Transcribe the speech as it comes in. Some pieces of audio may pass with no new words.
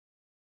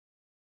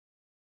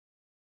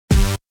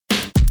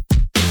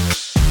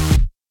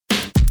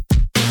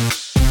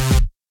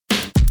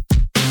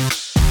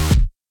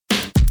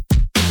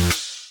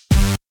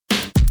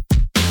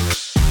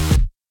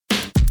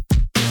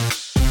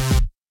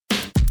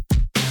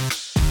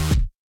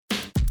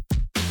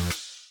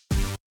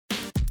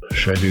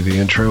Should I do the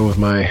intro with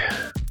my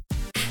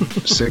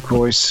sick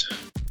voice?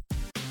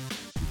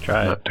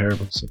 Try Not it.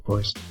 terrible sick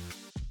voice.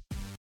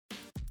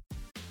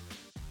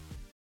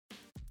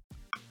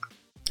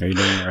 Are you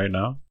doing it right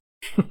now?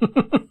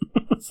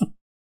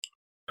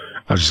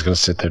 I was just going to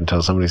sit there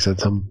until somebody said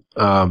something.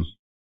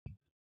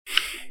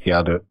 Yeah,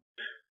 I'll do it.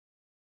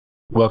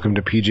 Welcome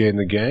to PJ and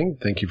the Gang.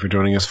 Thank you for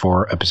joining us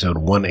for episode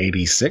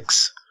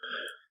 186.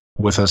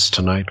 With us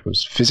tonight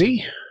was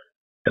Fizzy.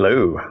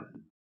 Hello.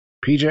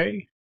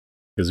 PJ.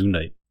 Kazoo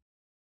night.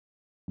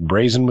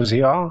 Brazen was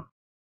here.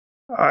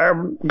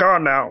 I'm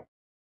gone now.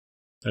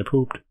 I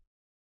pooped.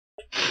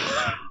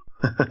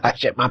 I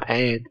shit my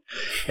pants.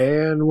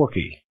 And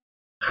Wookie.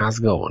 How's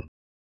it going?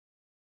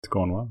 It's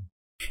going well.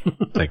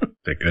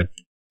 They're good.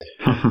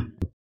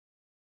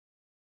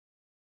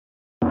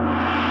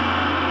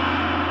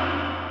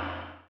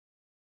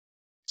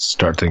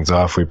 Start things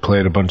off, we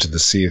played a bunch of the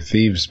Sea of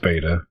Thieves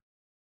beta.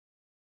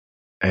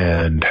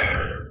 And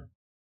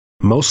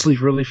mostly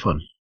really fun.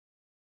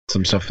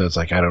 Some stuff that's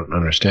like, I don't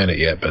understand it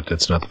yet, but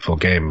it's not the full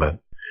game, but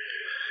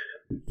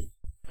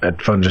I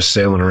had fun just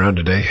sailing around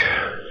today.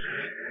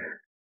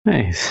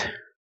 Nice.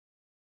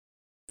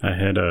 I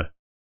had a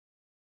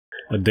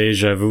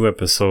deja vu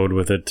episode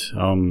with it.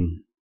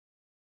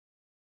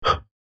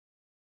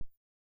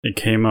 It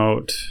came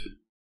out,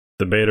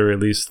 the beta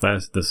released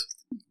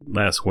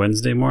last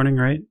Wednesday morning,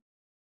 right?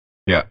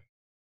 Yeah.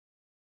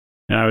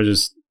 And I was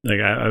just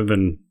like, I've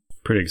been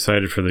pretty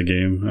excited for the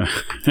game.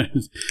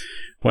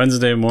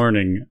 Wednesday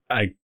morning,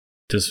 I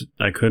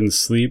couldn't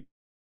sleep.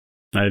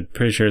 I'm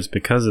pretty sure it's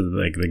because of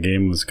like the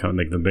game was coming,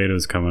 like the beta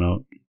was coming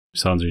out.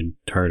 Sounds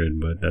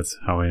retarded, but that's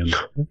how I am.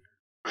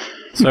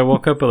 So I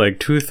woke up at like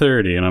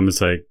 2:30, and I'm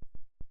just like,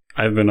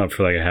 I've been up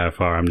for like a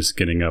half hour. I'm just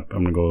getting up.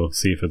 I'm gonna go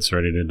see if it's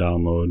ready to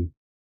download.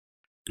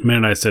 The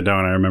minute I sit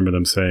down, I remember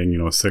them saying,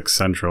 6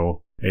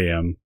 Central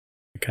AM.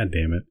 God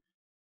damn it!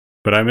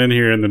 But I'm in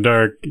here in the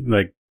dark,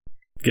 like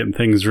getting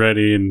things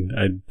ready, and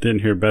I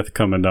didn't hear Beth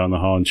coming down the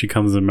hall, and she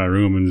comes in my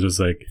room and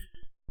just like,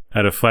 I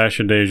had a flash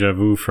of deja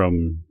vu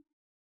from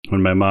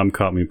when my mom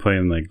caught me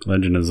playing like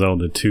Legend of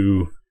Zelda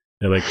 2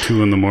 at like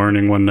 2 in the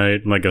morning one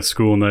night, like a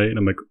school night, and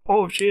I'm like,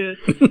 oh shit.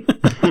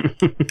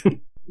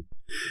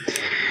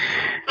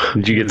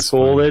 Did you get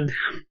scolded?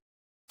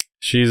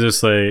 She's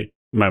just like,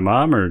 my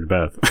mom or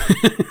Beth?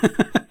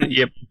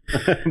 Yep.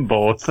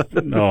 Both.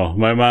 No,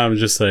 my mom's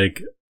just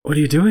like, what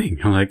are you doing?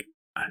 I'm like,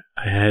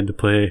 I had to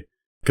play,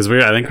 because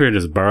I think we were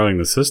just borrowing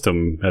the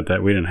system at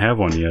that. We didn't have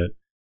one yet.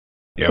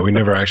 Yeah, we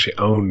never actually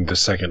owned the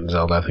second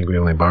Zelda. I think we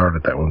only borrowed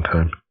it that one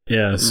time.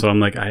 Yeah, so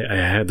I'm like, I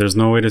had, there's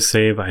no way to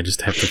save. I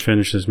just have to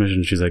finish this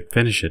mission. She's like,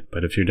 finish it,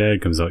 but if your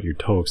dad comes out, you're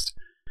toast.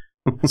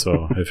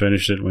 So I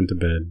finished it, went to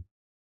bed.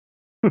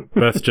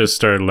 Beth just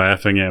started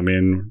laughing at me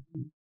and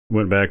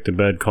went back to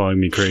bed calling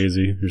me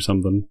crazy or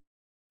something.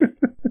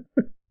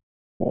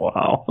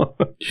 Wow.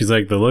 She's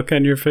like, the look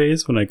on your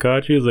face when I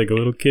caught you is like a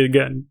little kid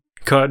got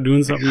caught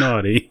doing something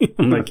naughty.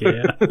 I'm like,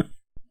 yeah.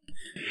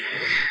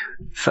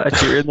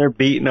 Thought you were in there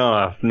beating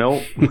off.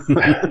 Nope.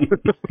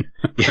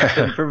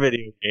 Yeah. For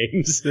video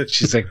games.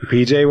 She's like,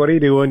 PJ, what are you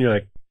doing? You're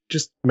like,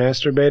 just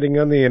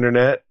masturbating on the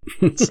internet.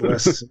 It's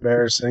less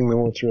embarrassing than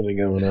what's really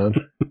going on.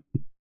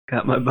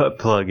 Got my butt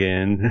plug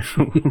in.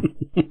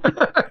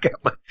 I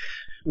got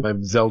my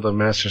Zelda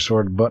Master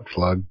Sword butt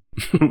plug.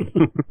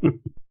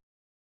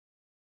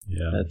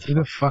 Yeah. Who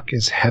the fuck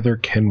is Heather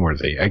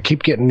Kenworthy? I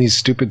keep getting these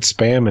stupid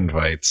spam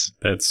invites.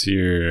 That's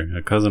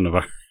a cousin of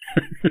ours.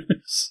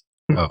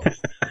 Oh.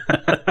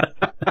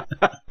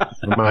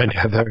 Never mind,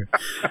 Heather.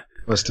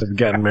 Must have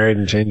gotten married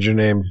and changed your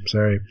name.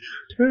 Sorry.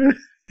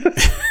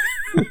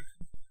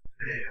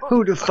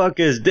 Who the fuck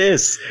is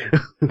this?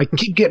 I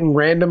keep getting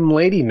random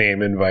lady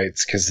name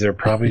invites because they're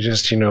probably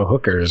just,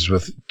 hookers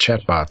with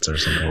chatbots or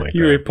something like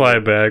You that. reply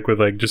back with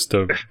like just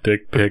a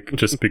dick pic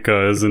just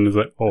because, and it's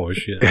like, oh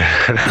shit.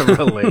 I'm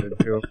related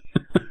to him.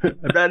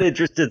 I'm not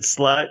interested,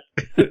 slut.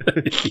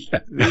 Me,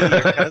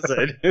 your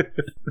cousin.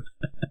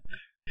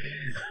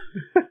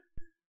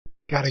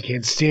 God, I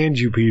can't stand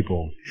you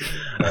people.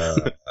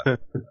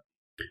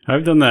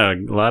 I've done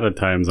that a lot of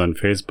times on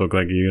Facebook.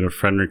 Like, you get a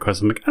friend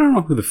request, I'm like, I don't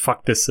know who the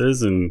fuck this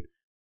is, and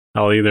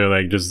I'll either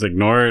like just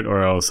ignore it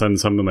or I'll send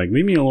something like,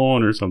 leave me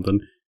alone or something.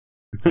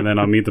 And then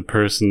I'll meet the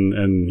person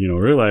in,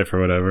 real life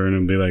or whatever, and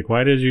it'll be like,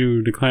 why did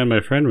you decline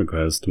my friend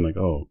request? I'm like,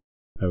 oh,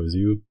 that was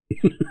you?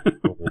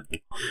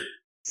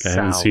 I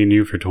haven't seen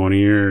you for 20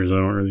 years. I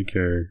don't really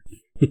care.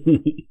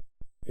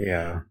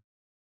 Yeah.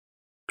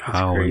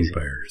 How crazy.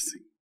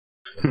 embarrassing.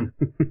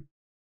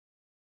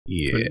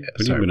 Yeah. What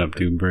have you been up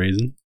to,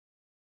 Brazen?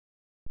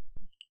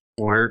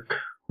 Work.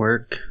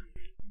 That's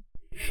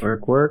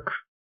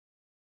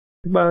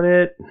about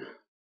it.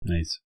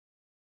 Nice.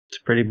 It's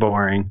pretty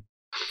boring.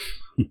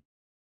 Trying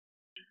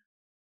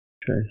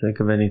to think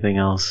of anything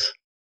else.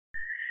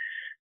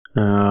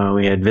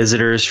 We had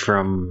visitors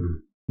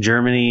from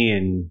Germany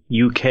and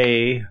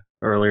UK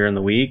earlier in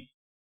the week.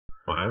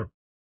 Wow.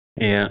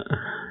 Yeah.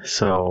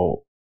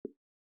 So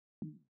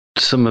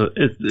some of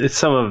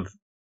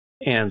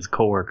Anne's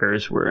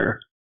coworkers were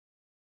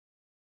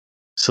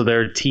so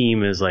their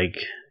team is like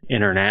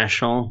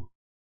international,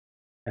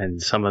 and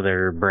some of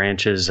their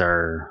branches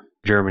are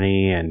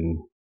Germany and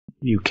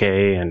UK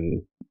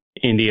and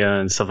India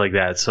and stuff like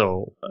that.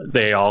 So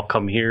they all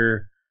come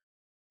here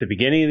the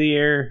beginning of the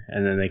year,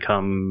 and then they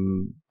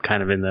come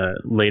kind of in the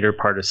later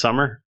part of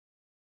summer,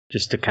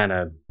 just to kind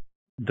of,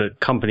 the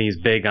company's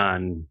big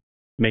on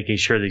making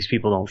sure these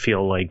people don't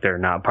feel like they're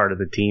not part of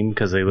the team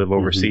because they live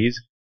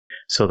overseas.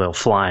 So they'll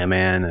fly them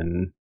in,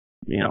 and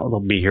they'll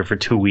be here for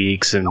 2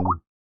 weeks and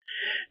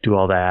do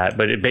all that.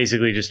 But it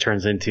basically just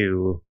turns into,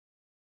 you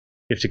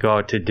have to go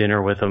out to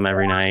dinner with them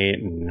every night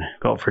and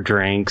go out for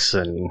drinks,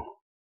 and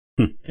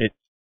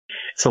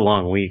it's a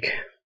long week.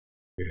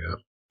 Yeah.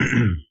 I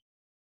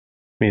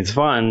mean, it's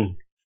fun,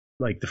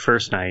 like the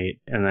first night,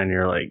 and then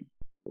you're like,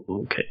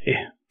 okay.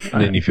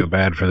 And then you feel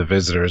bad for the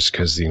visitors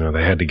because they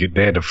had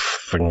to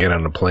fucking get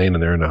on a plane,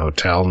 and they're in a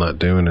hotel not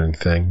doing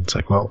anything. It's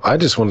like, well, I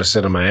just want to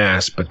sit on my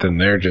ass, but then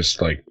they're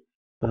just like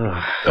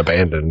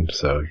abandoned.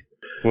 So,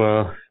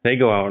 well, they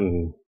go out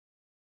and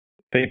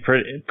they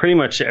pretty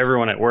much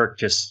everyone at work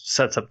just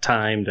sets up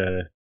time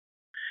to,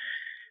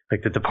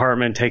 like, the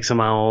department takes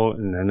them out,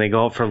 and then they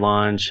go out for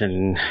lunch,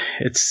 and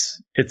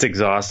it's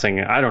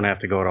exhausting. I don't have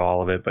to go to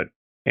all of it, but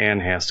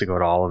Anne has to go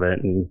to all of it,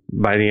 and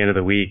by the end of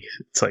the week,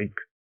 it's like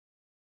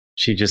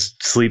she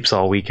just sleeps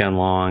all weekend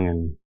long,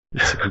 and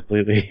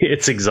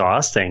it's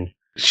exhausting.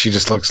 She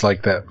just looks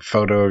like that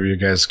photo of you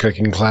guys'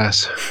 cooking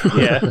class.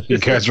 Yeah. You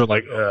guys were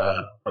like,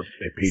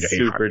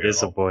 super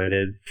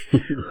disappointed.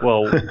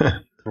 Well,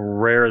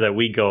 rare that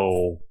we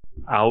go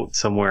out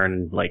somewhere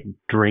and like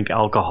drink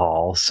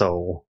alcohol,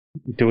 so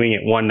doing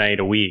it one night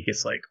a week,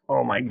 it's like,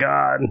 oh my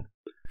God,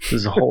 this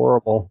is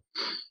horrible.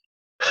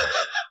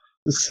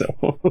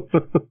 So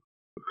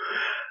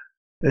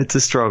it's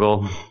a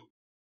struggle.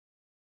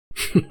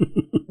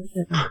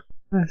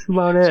 That's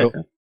about it.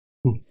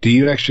 So, do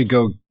you actually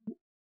go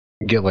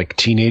get like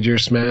teenager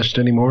smashed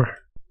anymore?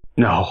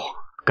 No,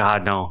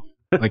 God, no.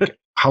 Like,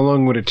 how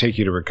long would it take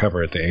you to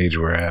recover at the age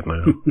we're at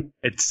now?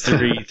 It's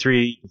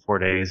 3 to 4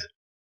 days.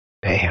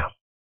 Damn.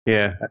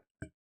 Yeah.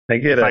 I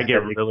get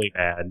really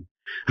bad.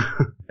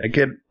 I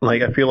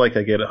feel like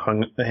I get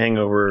a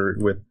hangover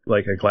with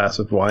like a glass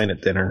of wine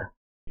at dinner.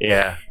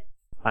 Yeah.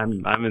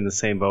 I'm in the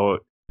same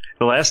boat.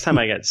 The last time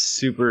I got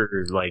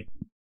super, like,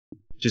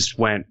 just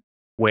went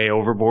way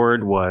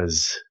overboard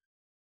was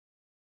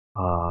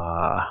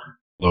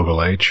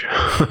Local H.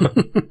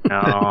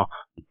 no,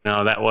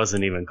 that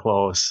wasn't even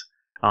close.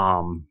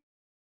 I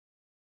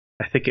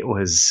think it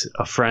was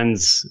a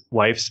friend's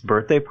wife's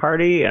birthday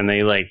party, and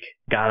they like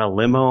got a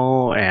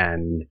limo,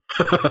 and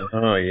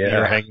oh yeah,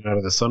 you're hanging out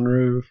of the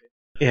sunroof.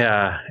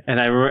 Yeah, and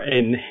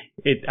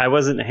I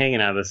wasn't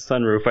hanging out of the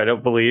sunroof, I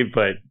don't believe,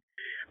 but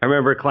I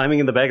remember climbing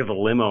in the back of the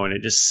limo, and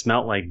it just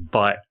smelled like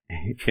butt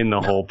in the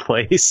whole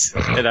place.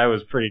 And I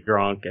was pretty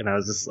drunk, and I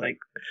was just like,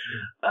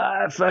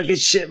 I fucking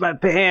shit my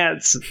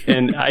pants.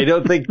 And I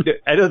don't think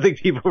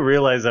people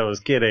realized I was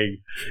kidding,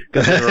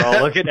 because they were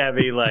all looking at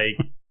me like,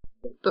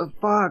 what the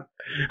fuck?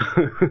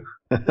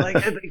 Like,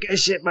 I think I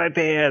shit my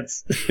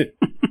pants.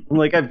 I'm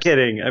like, I'm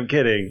kidding,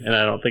 and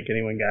I don't think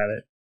anyone got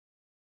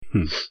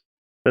it.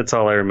 That's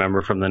all I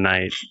remember from the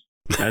night.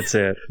 That's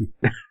it.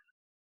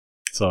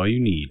 That's all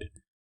you need.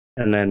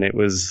 And then it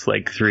was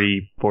like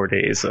 3-4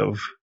 days of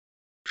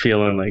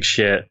feeling like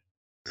shit.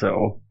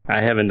 So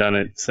I haven't done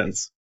it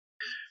since.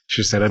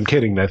 She said, I'm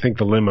kidding. I think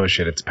the limo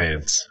shit its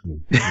pants.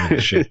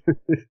 Shit.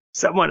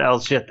 Someone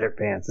else shit their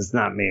pants. It's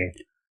not me.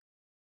 I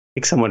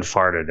think someone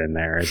farted in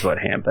there is what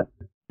happened.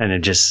 And it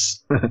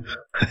just,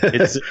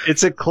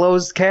 it's a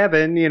closed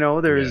cabin,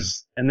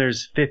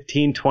 there's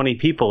 15, 20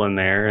 people in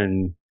there,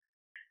 and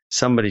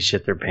somebody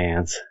shit their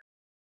pants.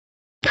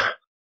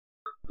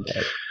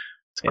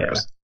 Yeah.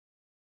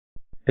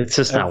 It's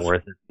just not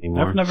worth it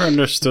anymore. I've never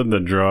understood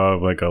the draw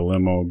of like a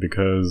limo,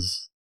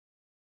 because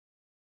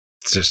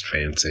it's just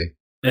fancy.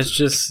 It's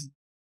just,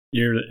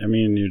 you're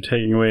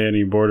taking away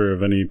any border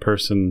of any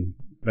person.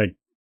 Like,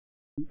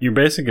 you're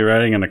basically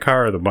riding in a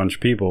car with a bunch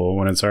of people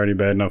when it's already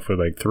bad enough with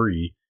like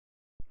 3.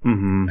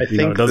 Mm-hmm. I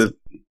think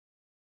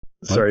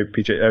sorry,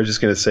 PJ, I was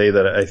just going to say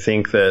that I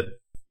think that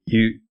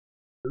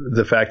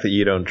the fact that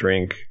you don't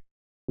drink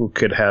you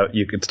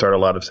could start a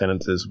lot of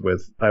sentences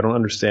with, I don't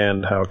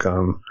understand how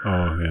come.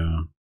 Oh yeah.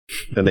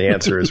 And the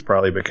answer is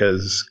probably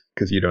because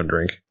you don't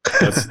drink.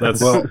 That's that's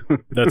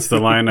the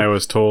line I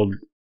was told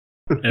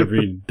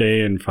every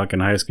day in fucking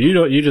high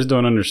school. You just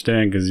don't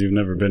understand because you've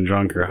never been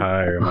drunk or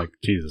high. I'm like,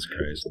 Jesus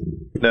Christ.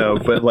 No,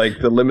 but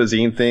like the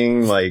limousine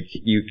thing, like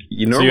you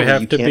normally, so you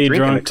have to be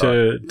drunk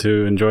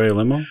to enjoy a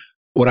limo?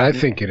 What I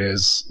think it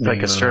is, it's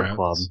like a strip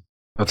club.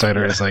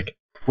 Outsider is like,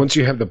 once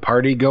you have the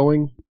party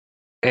going,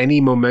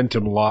 any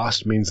momentum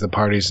lost means the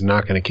party's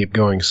not going to keep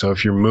going. So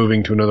if you're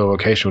moving to another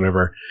location,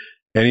 whatever,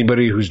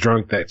 anybody who's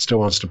drunk that still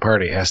wants to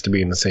party has to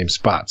be in the same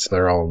spots.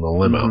 They're all in the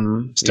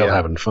limo, still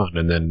having fun.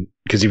 And then,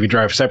 because if you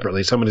drive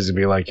separately, somebody's going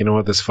to be like, you know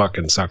what, this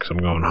fucking sucks, I'm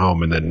going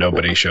home. And then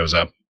nobody shows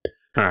up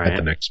at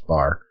the next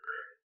bar.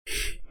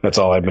 That's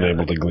all I've been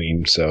able to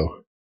glean.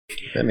 So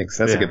that's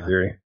a good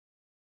theory.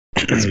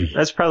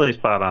 That's probably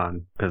spot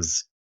on,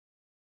 because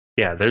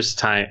yeah, there's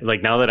time.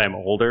 Like now that I'm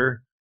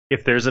older,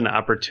 if there's an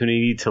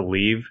opportunity to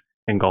leave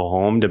and go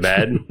home to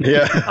bed,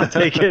 Yeah. I'll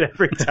take it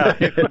every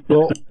time.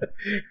 Well,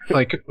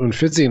 like when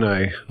Fitzy and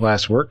I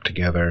last worked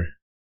together,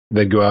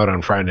 they'd go out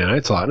on Friday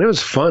nights a lot, and it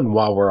was fun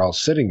while we're all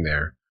sitting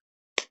there.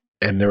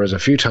 And there was a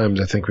few times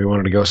I think we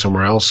wanted to go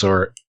somewhere else,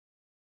 or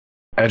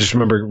I just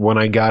remember when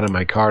I got in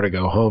my car to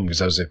go home,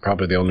 because I was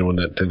probably the only one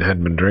that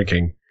hadn't been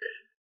drinking,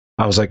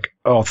 I was like,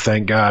 oh,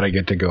 thank God I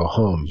get to go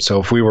home. So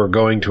if we were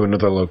going to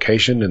another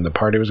location and the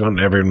party was on and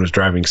everyone was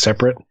driving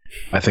separate,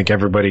 I think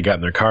everybody got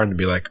in their car and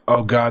be like,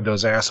 oh, God,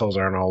 those assholes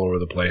aren't all over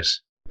the place.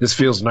 This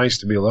feels nice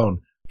to be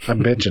alone.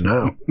 I'm bitching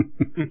out.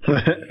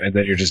 And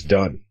then you're just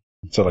done.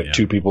 So like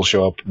two people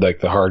show up,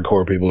 like the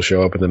hardcore people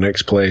show up in the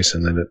next place,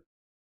 and then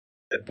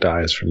it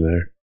dies from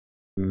there.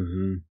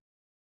 Mm-hmm.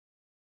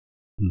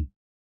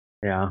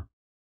 Yeah,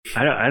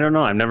 I don't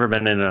know. I've never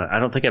been in a. I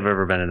don't think I've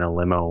ever been in a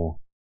limo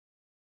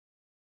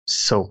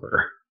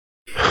sober.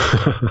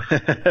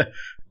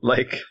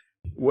 Like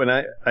when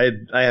I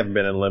haven't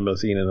been in a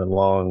limousine in a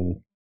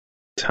long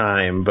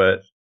time,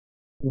 but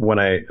when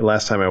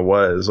last time I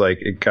was, like,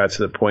 it got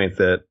to the point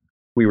that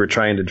we were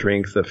trying to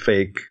drink the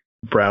fake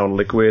brown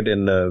liquid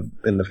in the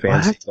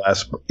fancy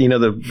glass,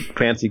 the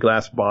fancy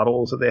glass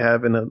bottles that they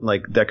have in a,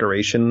 like,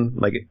 decoration.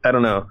 Like, I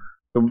don't know,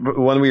 the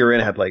one we were in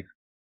had like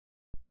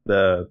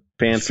the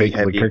fancy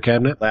fake liquor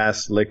cabinet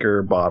glass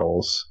liquor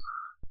bottles,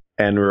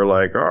 and we were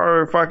like,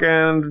 oh,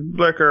 fucking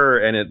liquor,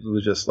 and it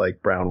was just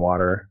like brown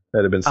water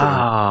that had been sitting.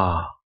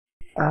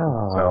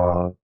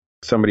 So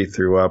somebody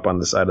threw up on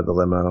the side of the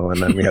limo,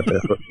 and then we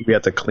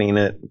had to clean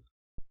it,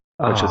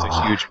 which is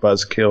a huge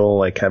buzzkill,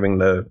 like having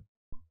to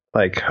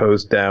like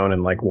hose down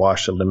and like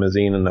wash a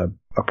limousine in a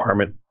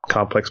apartment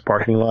complex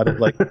parking lot at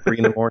like 3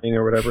 a.m. or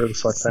whatever the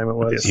fuck time it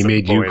was. He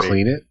made you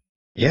clean it?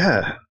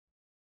 Yeah.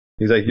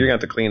 He's like, you're gonna have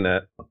to clean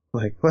that. I'm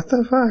like, what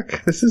the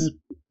fuck? Isn't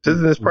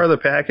this part of the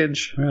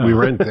package? Yeah. We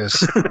rent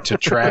this to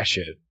trash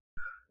it.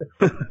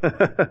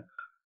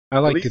 I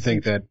like to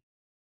think that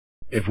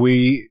if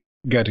we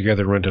got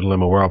together and rented a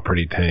limo, we're all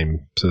pretty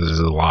tame, so this is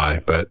a lie,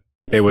 but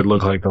it would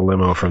look like the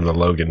limo from the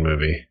Logan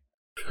movie.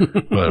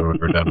 But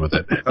we're done with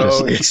it.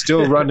 It's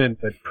still running,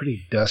 but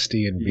pretty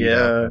dusty and beat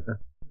up.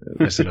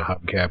 Missing a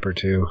hubcap or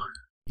two.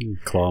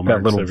 Claw That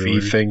marks little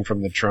everywhere. V thing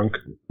from the trunk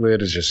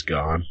lid is just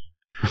gone.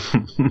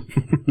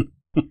 The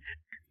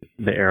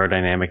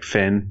aerodynamic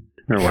fin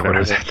or whatever.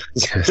 What is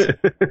it?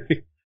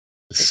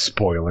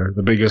 Spoiler.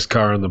 The biggest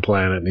car on the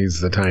planet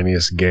needs the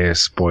tiniest,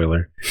 gayest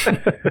spoiler.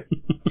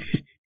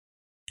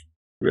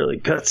 Really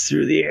cuts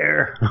through the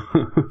air.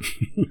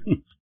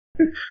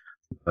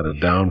 Not a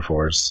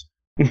downforce.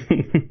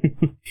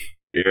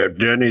 If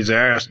Denny's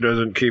ass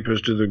doesn't keep us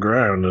to the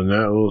ground, then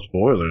that little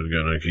spoiler is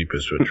going to keep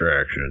us with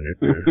traction.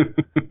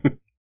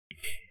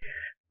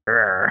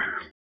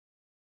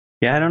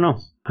 Yeah, I don't know.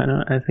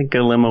 I think a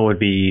limo would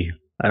be.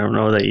 I don't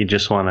know that you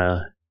just want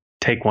to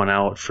take one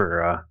out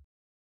for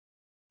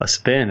a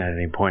spin at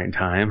any point in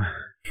time.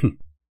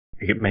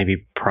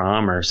 Maybe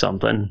prom or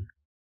something.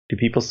 Do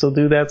people still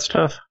do that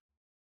stuff?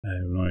 I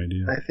have no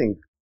idea. I think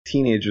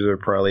teenagers are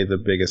probably the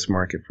biggest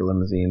market for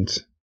limousines.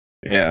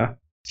 Yeah.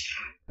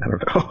 I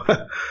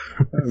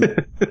don't know.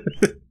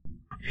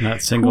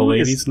 Not single Who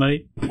is- ladies'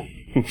 night?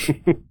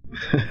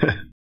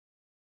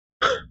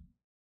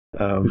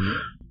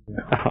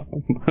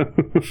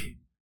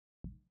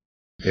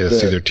 Yeah,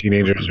 it's either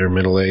teenagers or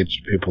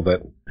middle-aged people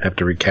that have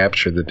to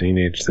recapture the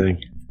teenage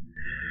thing.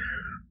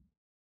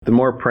 The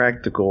more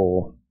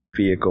practical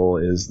vehicle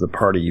is the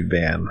party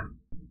van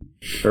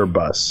or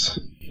bus,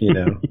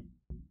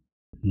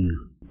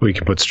 We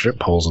can put strip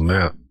poles in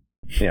that.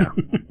 Yeah.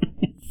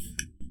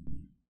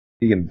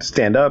 You can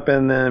stand up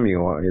in them.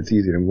 It's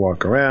easy to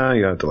walk around.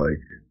 You don't have to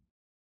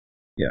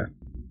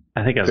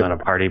I think I was on a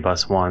party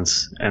bus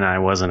once, and I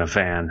wasn't a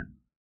fan.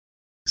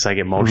 So I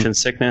get motion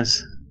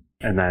sickness,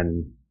 and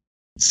then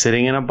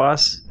sitting in a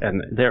bus,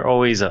 and they're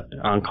always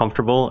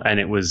uncomfortable, and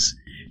it was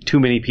too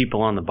many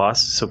people on the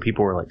bus, so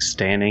people were like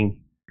standing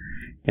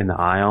in the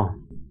aisle.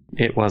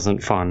 It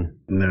wasn't fun.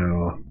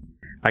 No.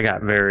 I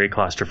got very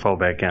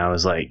claustrophobic, and I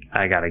was like,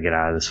 I gotta get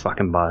out of this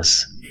fucking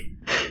bus.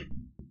 It's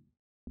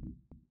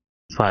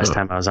the last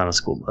time I was on a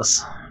school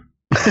bus.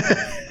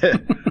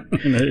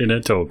 In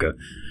a toga.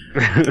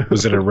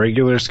 Was it a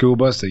regular school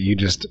bus that you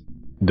just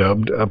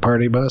dubbed a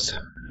party bus?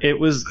 It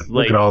was like,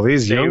 Look at all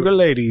these they- younger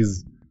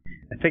ladies.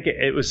 I think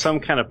it was some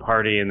kind of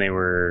party, and they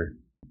were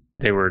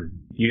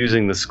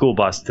using the school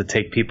bus to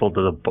take people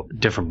to the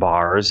different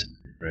bars.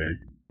 Right.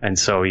 And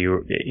so it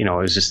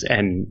was just,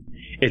 and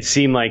it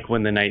seemed like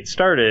when the night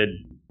started,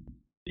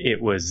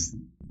 it was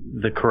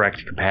the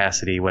correct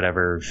capacity,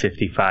 whatever,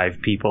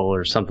 55 people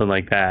or something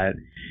like that.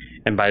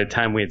 And by the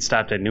time we had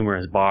stopped at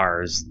numerous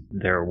bars,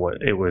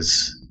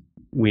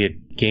 we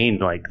had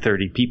gained like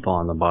 30 people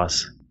on the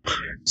bus.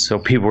 So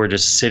people were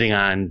just sitting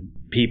on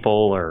people,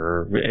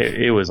 or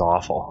it was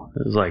awful.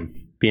 It was like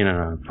being in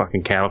a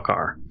fucking cattle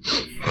car.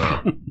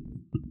 At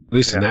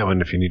least in that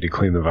one, if you need to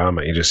clean the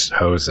vomit, you just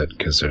hose it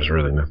because there's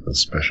really nothing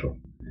special.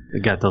 They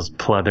got those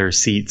pleather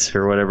seats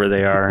or whatever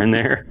they are in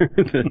there.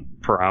 The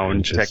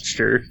brown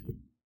texture.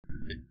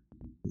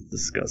 It's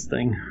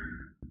disgusting.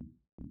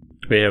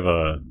 We have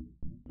a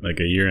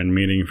year-end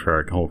meeting for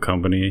our whole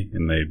company,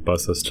 and they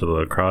bus us to the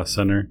lacrosse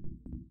center.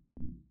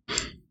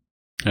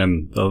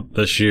 And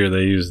this year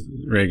they used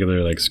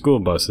regular like school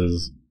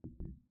buses,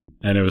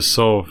 and it was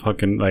so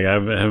fucking like I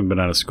haven't been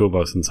on a school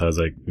bus since I was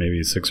like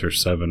maybe 6 or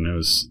 7. It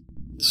was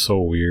so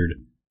weird.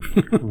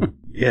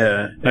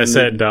 Yeah. I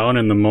sat down,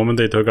 and the moment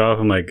they took off,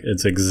 I'm like,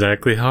 it's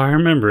exactly how I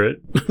remember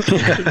it.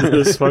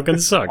 This fucking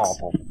sucks.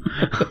 Awful.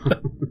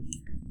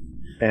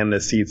 And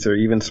the seats are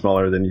even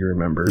smaller than you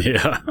remember.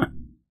 Yeah.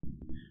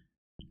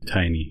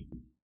 Tiny.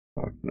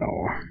 Fuck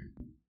no.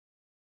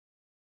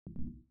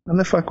 When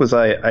the fuck was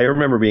I? I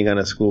remember being on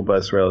a school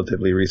bus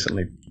relatively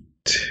recently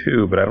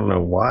too, but I don't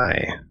know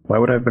why. Why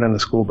would I have been on a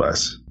school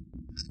bus?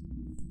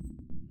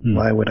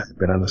 Why would I have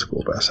been on a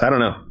school bus? I don't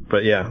know.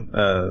 But yeah.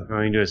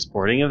 Going to a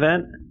sporting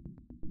event?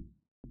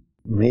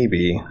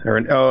 Maybe.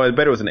 I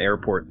bet it was an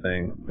airport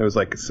thing. It was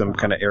like some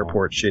kind of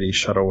airport shitty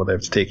shuttle where they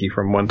have to take you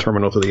from one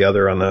terminal to the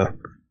other on the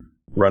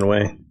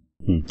runway.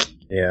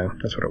 Yeah,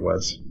 that's what it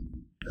was.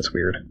 That's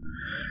weird.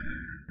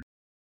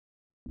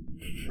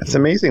 It's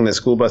amazing that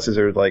school buses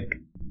are like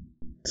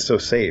so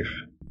safe.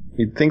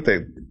 You'd think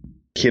that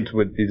kids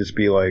would just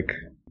be like,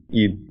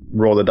 you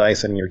roll the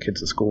dice and your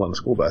kid's at school on the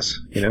school bus,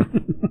 you know?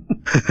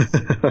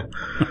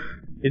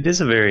 It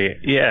is a very,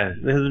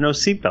 there's no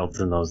seatbelts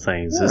in those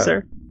things, is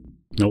there?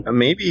 Nope.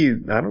 Maybe,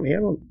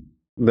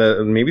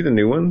 maybe the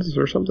new ones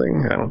or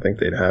something. I don't think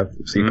they'd have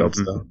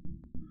seatbelts though.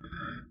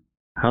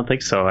 I don't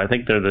think so. I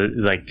think they're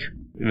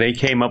they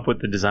came up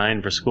with the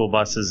design for school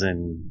buses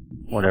in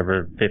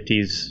whatever,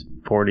 50s,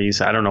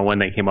 40s. I don't know when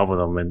they came up with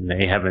them, and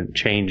they haven't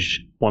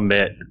changed one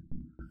bit.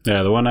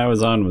 Yeah, the one I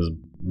was on was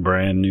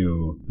brand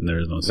new, and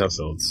there's no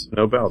seatbelts.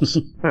 No belts.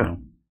 Huh.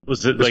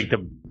 Was it like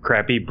the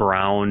crappy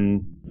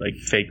brown, like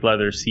fake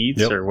leather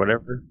seats or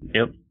whatever?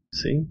 Yep.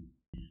 See?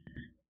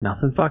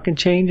 Nothing fucking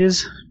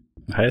changes.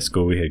 In high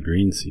school, we had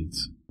green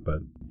seats, but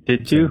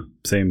did you?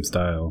 Same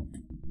style,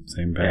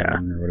 same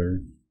pattern or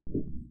whatever.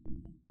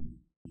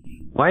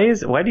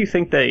 Why do you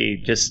think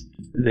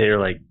they're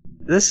like,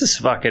 this is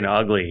fucking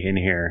ugly in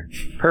here?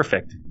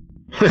 Perfect.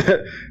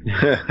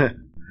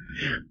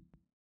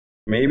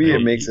 Maybe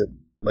it makes it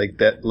like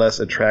that less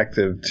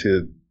attractive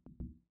to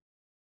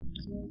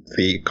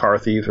the car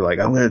thieves. Are like,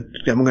 I'm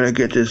gonna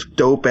get this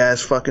dope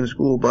ass fucking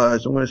school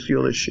bus. I'm gonna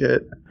steal this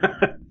shit.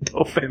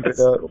 Dope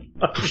ass.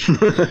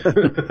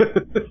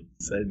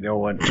 Said no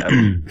one.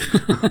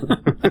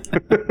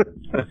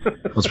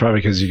 Well, it's probably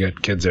because you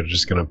got kids that are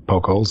just going to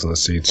poke holes in the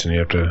seats and you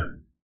have to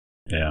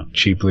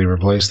cheaply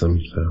replace them.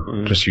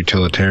 So just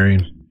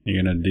utilitarian.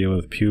 You're going to deal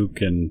with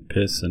puke and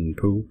piss and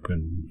poop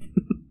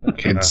and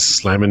kids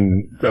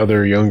slamming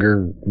other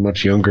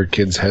much younger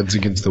kids' heads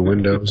against the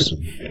windows.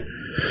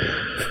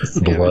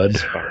 Blood.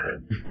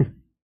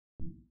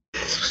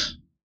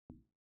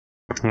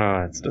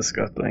 Oh, it's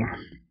disgusting.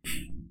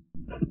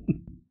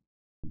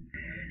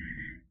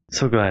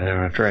 So glad I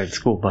don't have to ride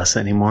school bus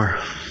anymore.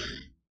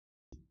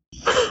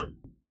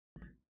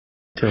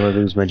 Till I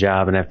lose my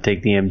job and have to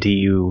take the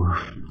MTU.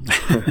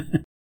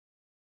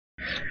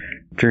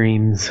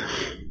 Dreams.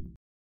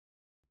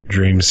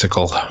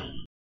 Dreamsicle.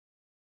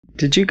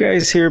 Did you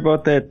guys hear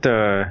about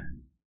that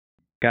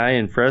guy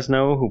in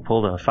Fresno who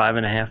pulled a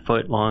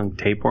 5.5-foot long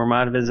tapeworm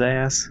out of his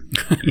ass?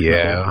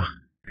 Yeah.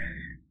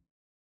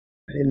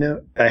 I didn't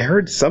know. I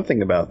heard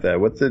something about that.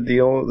 What's the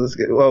deal?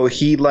 Well,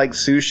 he liked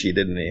sushi,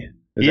 didn't he?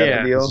 Is that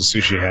the deal? It's a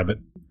sushi habit.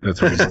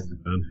 That's what he's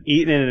done.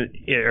 He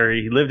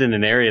lived in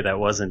an area that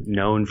wasn't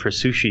known for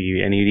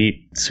sushi, and he'd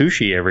eat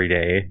sushi every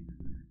day.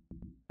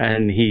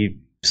 And he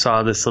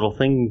saw this little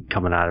thing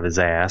coming out of his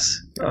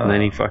ass, and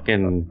then he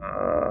fucking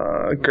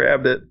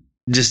grabbed it.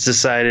 Just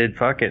decided,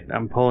 fuck it,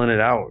 I'm pulling it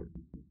out.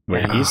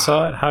 Wait, you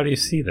saw it? How do you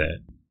see that?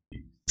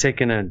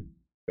 Taking a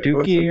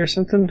dookie or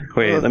something?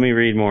 Wait, let me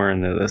read more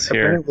into this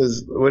here.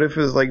 What if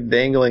it was like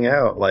dangling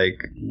out,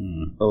 like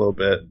a little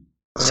bit?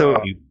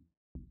 So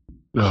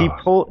he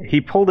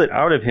pulled it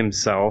out of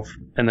himself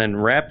and then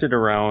wrapped it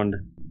around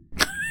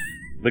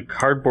the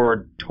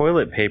cardboard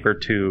toilet paper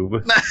tube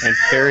and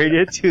carried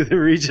it to the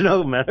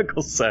regional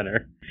medical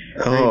center.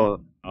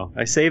 Oh,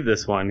 I saved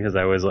this one because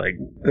I was like,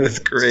 that's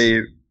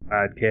great.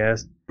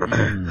 Podcast.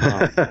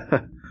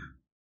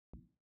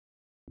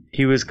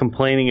 He was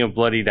complaining of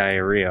bloody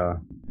diarrhea,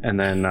 and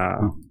then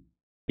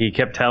he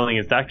kept telling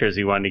his doctors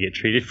he wanted to get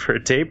treated for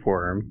a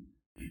tapeworm.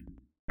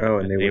 Oh,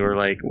 and they were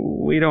like,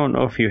 we don't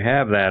know if you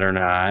have that or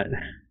not.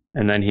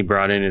 And then he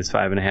brought in his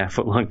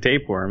 5.5-foot long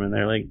tapeworm, and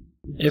they're like,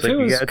 if it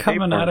was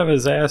coming out of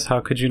his ass,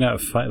 how could you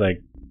not find,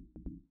 like,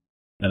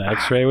 an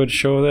x-ray would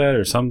show that,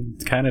 or some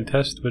kind of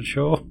test would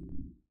show?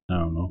 I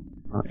don't know.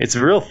 It's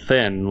a real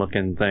thin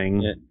looking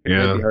thing. Yeah.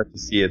 It'd be hard to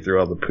see it through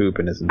all the poop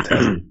in his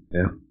intestines.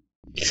 Yeah.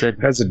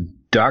 As a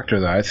doctor,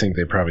 though, I think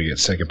they probably get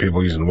sick of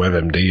people using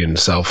WebMD and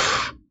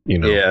self,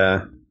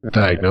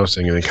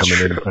 diagnosing and then coming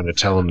in and trying to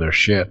tell them their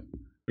shit.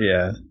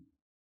 Yeah.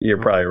 You're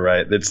probably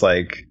right. It's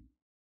like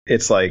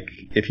it's like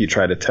if you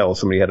try to tell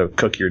somebody how to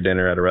cook your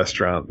dinner at a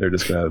restaurant, they're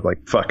just gonna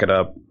like fuck it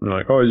up. And they're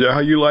like, oh, is that how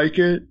you like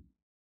it?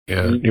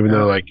 Yeah, even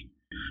though like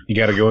you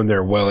got to go in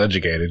there well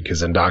educated, because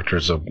then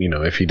doctors will,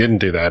 if you didn't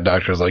do that,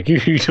 doctors like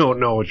you don't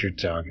know what you're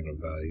talking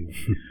about.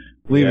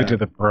 Leave it to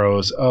the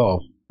pros. Oh,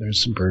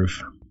 there's some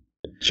proof.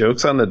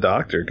 Joke's on the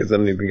doctor, because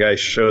then the guy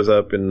shows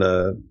up in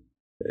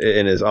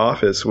his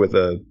office with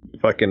a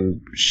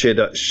fucking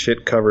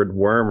shit covered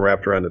worm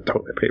wrapped around a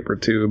toilet paper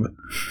tube.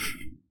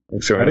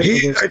 So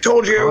I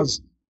told you.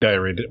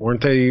 Diarrhea.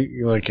 Weren't they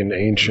like an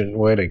ancient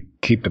way to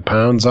keep the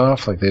pounds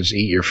off? Like they just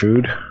eat your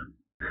food?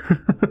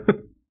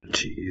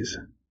 Jeez.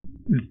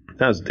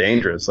 That was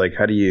dangerous. Like,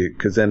 how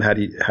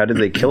did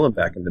they kill him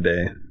back in the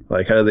day?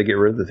 Like, how did they get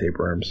rid of the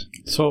tapeworms?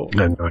 So,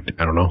 I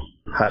don't know.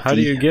 How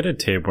do you get a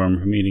tapeworm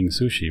from eating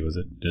sushi? Was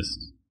it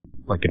just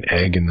like an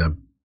egg in the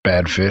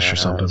bad fish or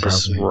something?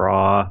 Just probably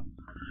raw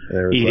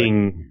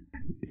eating.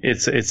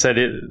 It said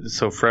it.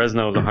 So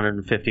Fresno is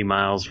 150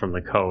 miles from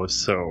the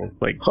coast. So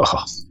like,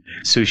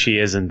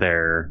 sushi isn't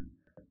there.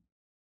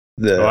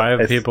 I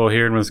have people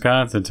here in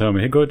Wisconsin tell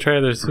me, "Hey, go try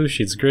their sushi.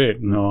 It's great."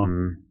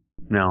 No.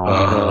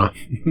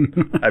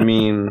 I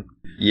mean,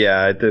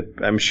 yeah,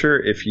 I'm sure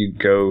if you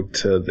go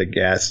to the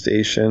gas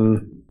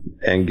station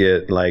and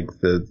get like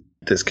the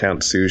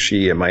discount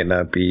sushi, it might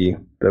not be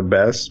the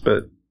best,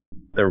 but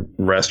the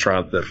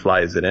restaurant that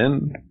flies it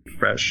in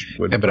fresh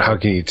would. Yeah, but how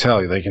can you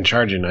tell? They can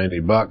charge you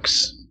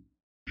 $90,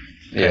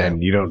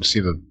 and you don't see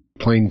the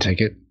plane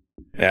ticket.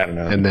 Yeah, I don't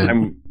know. And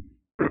then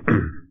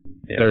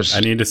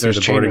I need to see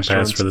the boarding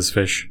pass for this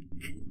fish.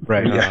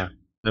 Right. Yeah.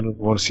 I don't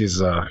want to see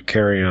his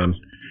carry-on.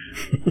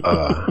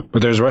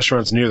 But there's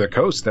restaurants near the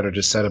coast that are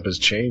just set up as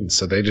chains,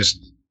 so they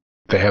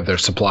have their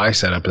supply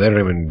set up, and they don't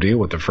even deal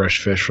with the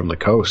fresh fish from the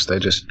coast. They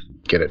just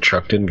get it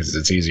trucked in because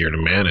it's easier to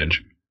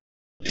manage.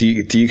 Do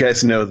you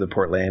guys know the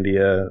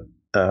Portlandia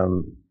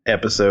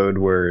episode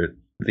where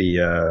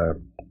the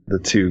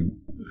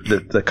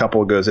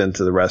couple goes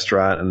into the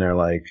restaurant and they're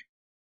like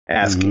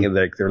asking,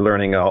 like they're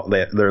learning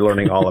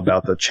all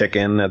about the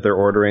chicken that they're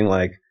ordering,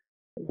 like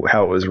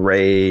how it was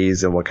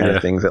raised and what kind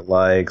of things it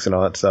likes and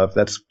all that stuff.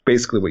 That's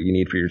basically what you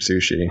need for your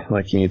sushi.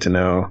 Like, you need to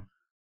know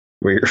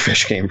where your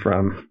fish came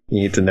from.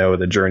 You need to know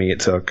the journey it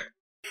took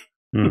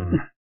to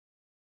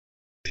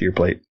your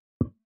plate.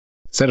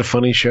 Is that a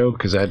funny show?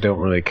 Because I don't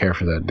really care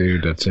for that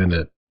dude that's in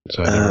it.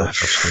 So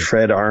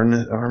Fred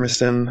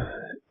Armisen.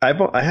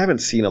 I haven't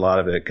seen a lot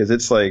of it because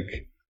it's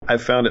like,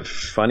 I've found it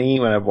funny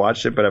when I've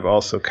watched it, but I've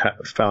also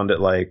found it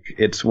like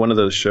it's one of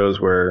those shows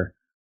where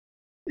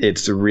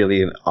it's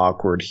really an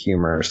awkward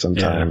humor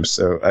sometimes.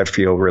 So I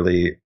feel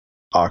really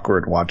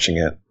awkward watching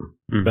it.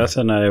 Beth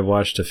and I have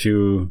watched a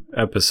few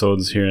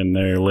episodes here and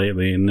there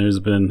lately, and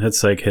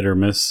it's like hit or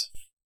miss.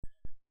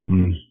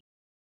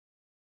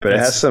 But it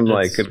has some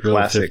like good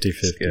classic 50-50.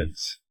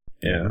 skits.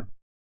 Yeah.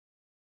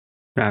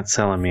 Not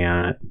selling me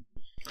on it.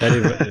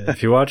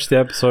 If you watch the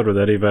episode with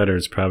Eddie Vedder,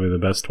 it's probably the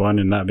best one,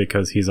 and not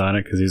because he's on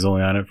it, because he's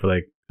only on it for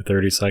like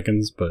 30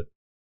 seconds, but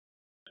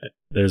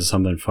there's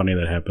something funny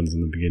that happens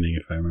in the beginning,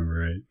 if I remember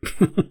right.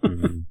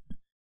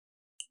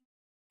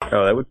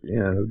 Oh, that would be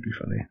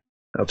funny.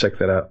 I'll check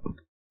that out.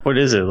 What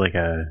is it, like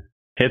a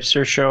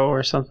hipster show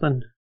or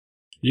something?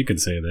 You could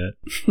say that.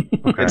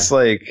 Okay.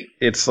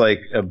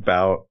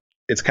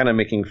 It's kind of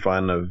making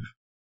fun of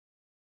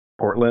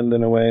Portland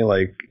in a way.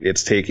 Like,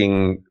 it's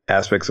taking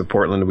aspects of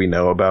Portland we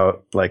know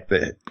about, like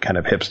the kind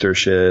of hipster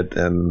shit,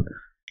 and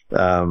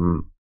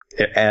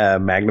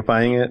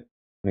magnifying it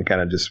and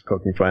kind of just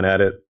poking fun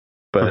at it,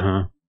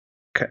 but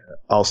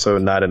also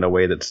not in a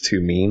way that's too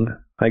mean,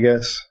 I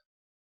guess.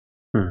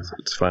 So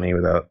it's funny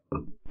without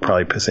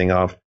probably pissing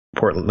off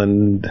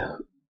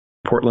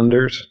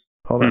Portlanders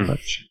all that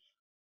much.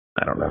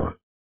 I don't know.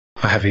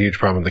 I have a huge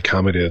problem with the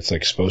comedy that's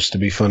like supposed to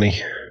be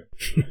funny.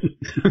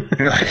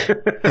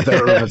 I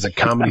don't know if it's a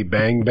comedy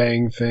Bang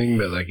Bang thing,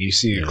 but like you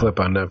see a clip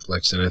on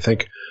Netflix, and I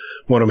think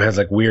one of them has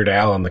like Weird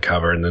Al on the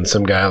cover, and then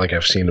some guy, like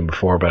I've seen him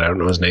before, but I don't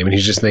know his name, and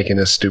he's just making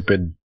this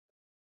stupid,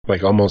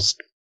 like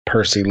almost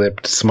pursy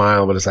lipped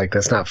smile, but it's like,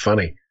 that's not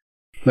funny.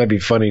 It might be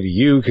funny to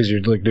you because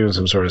you're like doing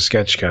some sort of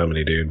sketch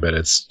comedy, dude, but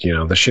it's,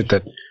 the shit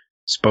that's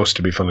supposed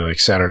to be funny, like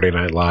Saturday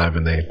Night Live,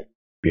 and they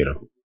do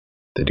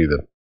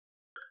the,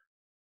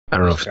 I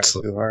don't know if it's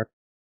too hard.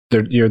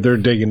 They're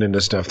digging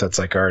into stuff that's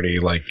like already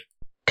like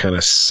kind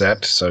of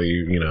set, so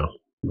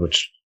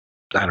which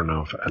I don't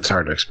know if it's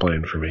hard to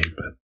explain for me,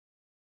 but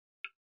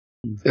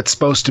it's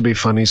supposed to be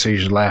funny, so you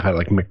should laugh at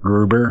like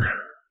MacGruber.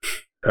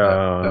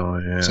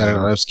 Saturday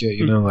Night Live skit,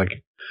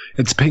 like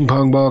it's a ping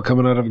pong ball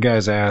coming out of a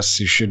guy's ass.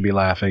 You should be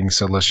laughing,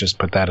 so let's just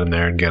put that in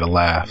there and get a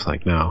laugh.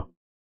 Like, no,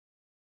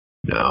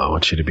 I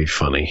want you to be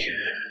funny.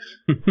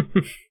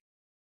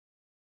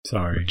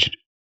 Sorry.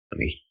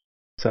 Funny.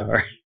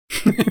 Sorry.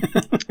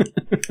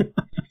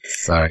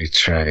 Sorry,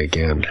 try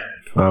again.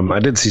 I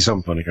did see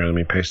something funny here. Let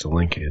me paste a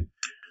link in.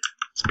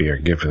 This will be our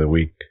gift of the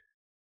week.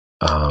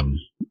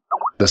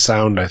 The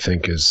sound, I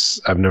think,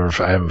 is I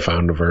haven't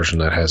found a version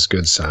that has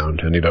good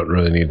sound, and you don't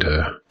really need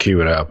to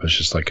cue it up. It's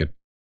just like a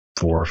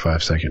 4 or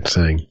 5 second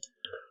thing.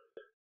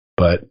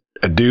 But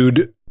a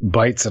dude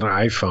bites an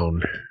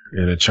iPhone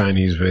in a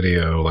Chinese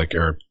video,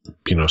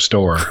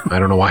 store. I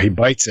don't know why he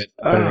bites it,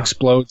 but it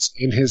explodes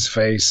in his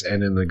face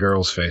and in the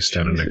girl's face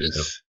standing next to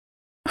him.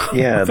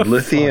 Yeah,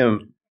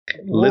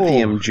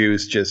 lithium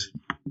juice just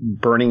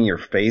burning your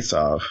face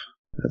off.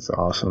 That's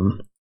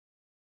awesome.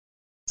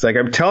 It's like,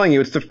 I'm telling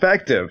you, it's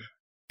defective.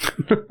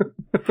 Telling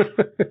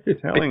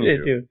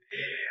you.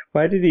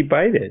 Why did he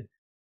bite it?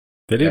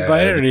 Did he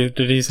bite it, or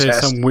did he say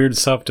some weird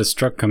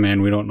self-destruct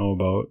command we don't know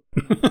about?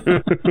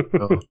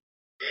 Oh.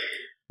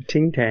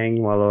 Ting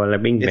tang, walla walla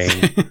bing bang.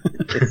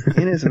 It's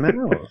in his mouth.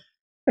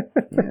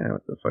 Yeah,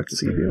 what the fuck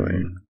is he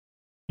doing?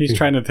 He's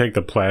trying to take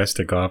the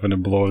plastic off and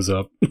it blows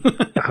up.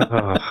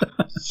 Oh,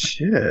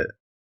 shit.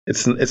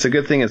 It's a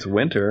good thing it's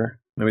winter.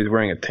 Nobody's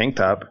wearing a tank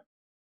top.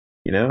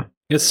 You know?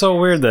 It's so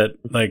weird that,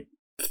 like,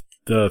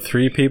 the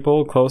three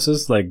people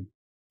closest, like,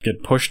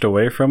 get pushed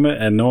away from it,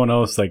 and no one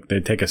else, like, they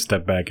take a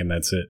step back and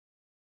that's it.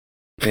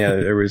 Yeah,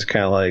 everybody's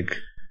kind of like,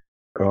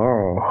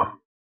 oh.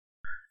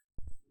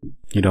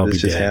 You'd all be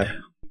This just dead.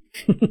 happened.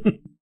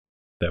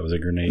 That was a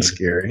grenade. That's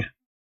scary.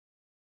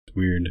 It's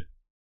weird.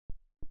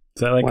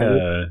 Is that like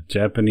a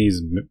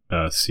Japanese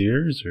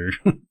Sears, or?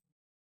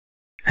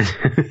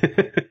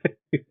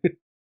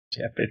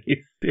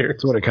 Japanese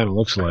That's what it kind of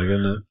looks like,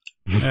 isn't it?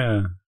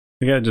 Yeah.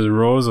 They got just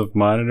rows of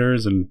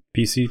monitors and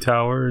PC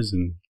towers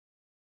and...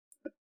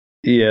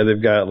 Yeah,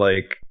 they've got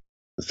like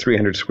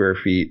 300 square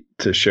feet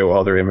to show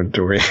all their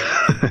inventory.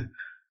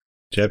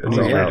 Japanese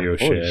Oh, wow. Radio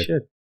Holy Shack.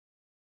 shit.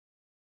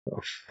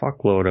 A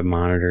fuckload of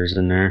monitors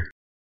in there.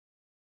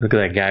 Look at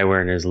that guy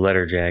wearing his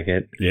leather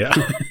jacket. Yeah.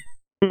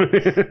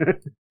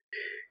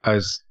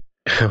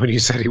 When you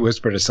said he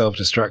whispered a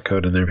self-destruct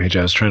code in there, Paige,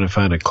 I was trying to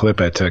find a clip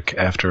I took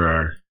after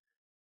our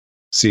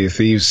Sea of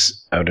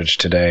Thieves outage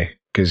today,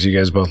 because you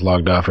guys both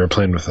logged off. We were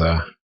playing with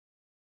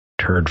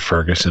Turd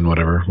Ferguson,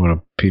 whatever, one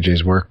of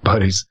PJ's work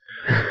buddies.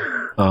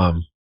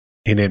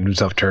 He named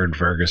himself Turd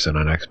Ferguson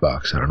on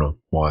Xbox. I don't know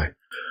why.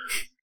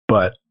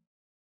 But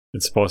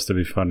It's supposed to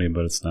be funny,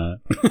 but it's not.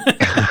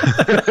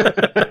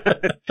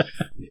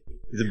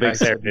 He's a big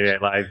Saturday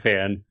Night Live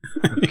fan.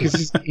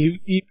 because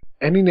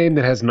any name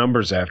that has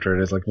numbers after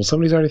it is like, well,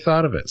 somebody's already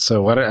thought of it.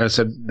 So I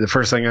said, the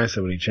first thing I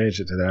said when he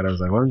changed it to that, I was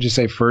like, why don't you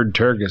say Ferd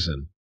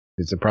Turgeson?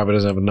 Because it probably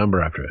doesn't have a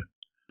number after it.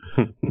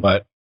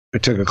 But I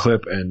took a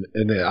clip, and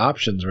in the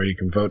options where you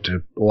can vote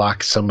to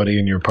lock somebody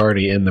in your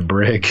party in the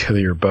brig of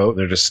your boat,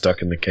 they're just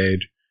stuck in the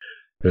cage,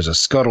 there's a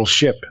scuttle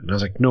ship. And I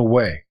was like, no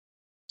way.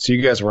 So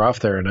you guys were off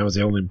there, and I was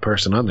the only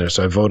person on there,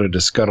 so I voted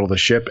to scuttle the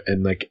ship,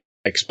 and like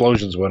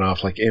explosions went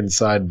off like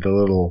inside the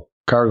little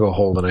cargo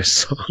hold, and I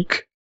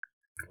sunk.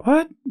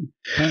 What?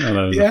 I didn't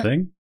know that was a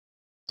thing.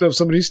 So if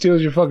somebody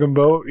steals your fucking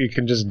boat, you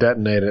can just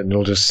detonate it, and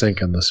it'll just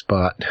sink on the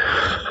spot.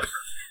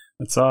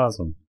 That's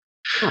awesome.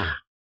 I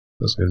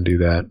was going to do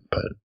that,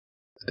 but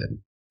I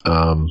didn't.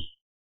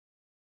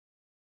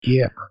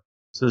 Yeah.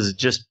 So is it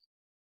just...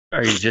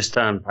 Are you just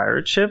on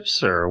pirate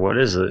ships, or what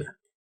is it?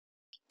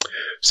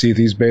 See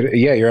these beta?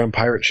 Yeah, you're on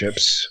pirate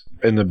ships.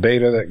 In the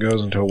beta that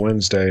goes until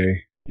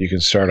Wednesday, you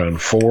can start on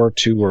 4,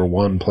 2, or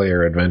 1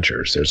 player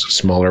adventures. There's a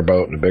smaller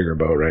boat and a bigger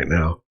boat right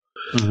now.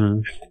 Mm-hmm.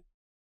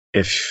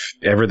 If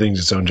everything's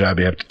its own job,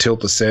 you have to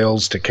tilt the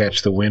sails to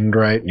catch the wind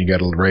right, and you got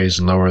to raise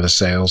and lower the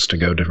sails to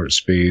go different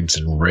speeds,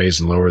 and raise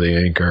and lower the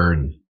anchor,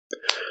 and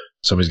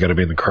somebody's got to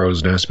be in the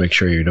crow's nest, make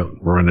sure you don't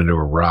run into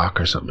a rock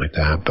or something like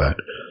that. But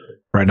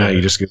right now,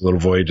 you just get little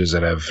voyages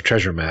that have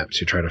treasure maps.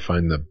 You try to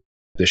find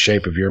the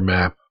shape of your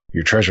map,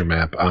 your treasure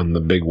map, on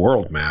the big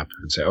world map,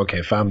 and say,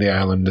 okay, found the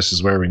island, this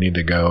is where we need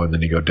to go, and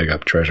then you go dig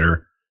up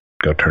treasure,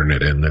 go turn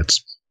it in.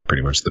 That's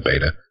pretty much the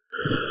beta.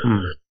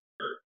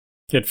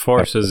 It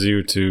forces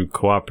you to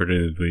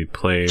cooperatively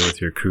play with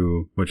your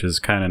crew, which is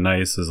kind of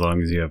nice as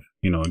long as you have,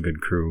 a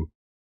good crew.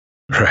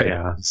 Right.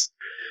 Yeah.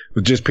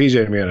 With just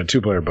PJ and me on a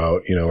 2-player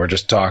boat, we're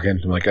just talking.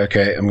 I'm like,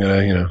 okay, I'm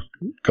going to,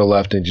 go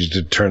left and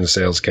just turn the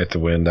sails, get the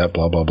wind, that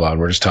blah, blah, blah. And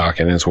we're just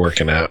talking, and it's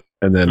working out.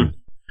 And then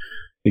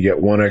you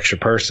get one extra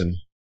person,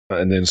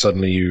 and then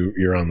suddenly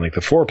you're on like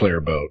the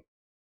 4-player boat,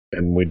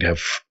 and we'd have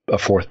a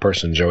 4th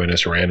person join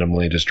us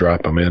randomly, just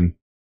drop them in.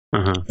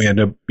 We end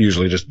up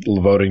usually just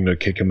voting to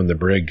kick them in the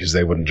brig because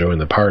they wouldn't join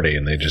the party,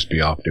 and they'd just be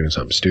off doing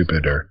something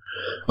stupid or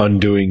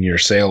undoing your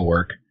sail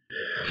work.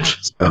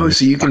 So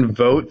you can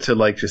vote to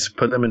like just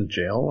put them in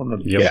jail on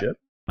the ship?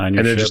 On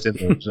your and they're ship. just in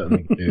there,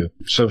 nothing to do.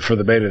 So for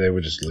the beta, they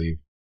would just leave.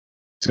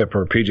 Except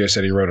for PJ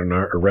said he read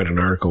an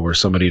article where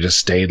somebody just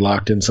stayed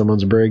locked in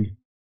someone's brig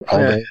all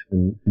day,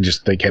 and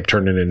just they kept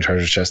turning in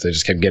treasure chests. They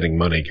just kept getting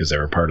money because they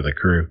were part of the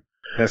crew.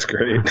 That's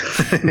great.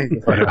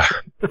 But,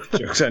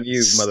 Joke's on you,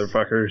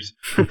 motherfuckers.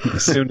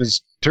 as soon as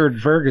Turd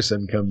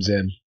Ferguson comes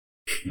in,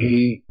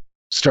 he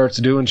starts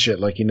doing shit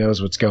like he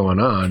knows what's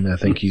going on. I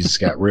think he's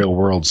got real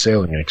world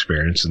sailing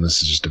experience, and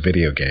this is just a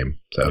video game.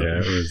 So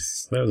Yeah,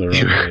 that was a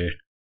rough day.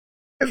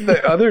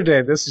 the other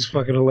day, this is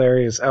fucking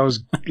hilarious. I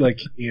was like,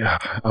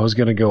 I was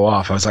gonna go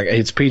off. I was like, hey,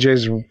 it's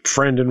PJ's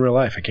friend in real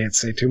life. I can't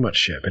say too much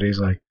shit. But he's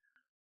like,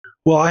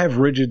 well, I have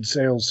rigid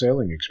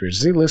sailing experience.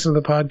 Does he listen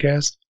to the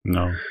podcast?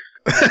 No.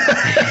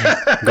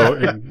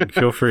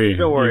 Feel free.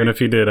 Don't worry. Even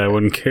if you did, I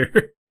wouldn't care.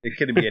 It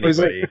could be was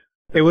anybody.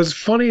 It was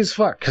funny as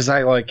fuck because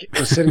I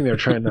was sitting there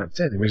trying not to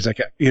say anything. He's like,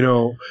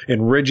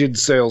 in rigid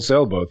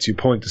sailboats, you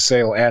point the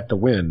sail at the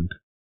wind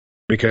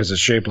because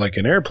it's shaped like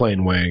an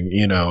airplane wing,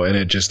 and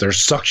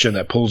there's suction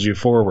that pulls you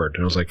forward.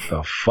 And I was like,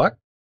 the fuck?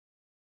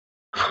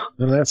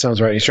 And that sounds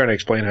right. He's trying to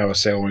explain how a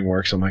sail wing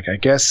works. I'm like, I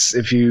guess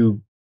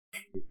an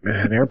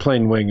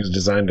airplane wing is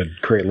designed to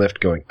create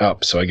lift going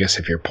up. So I guess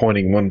if you're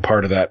pointing one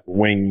part of that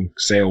wing,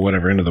 sail,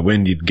 whatever, into the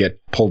wind, you'd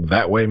get pulled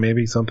that way,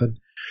 maybe something.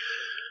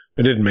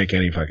 It didn't make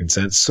any fucking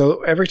sense.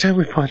 So every time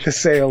we point the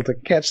sail to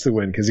catch the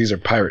wind, because these are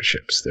pirate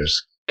ships,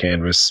 there's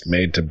canvas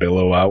made to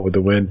billow out with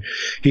the wind.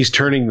 He's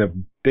turning the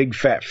big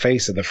fat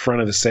face of the front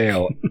of the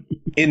sail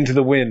into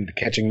the wind,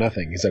 catching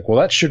nothing. He's like, well,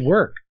 that should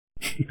work.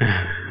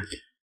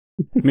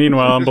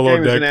 Meanwhile, I'm This below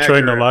game is deck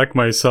trying to inaccurate. lock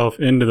myself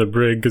into the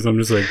brig because I'm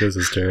just like, this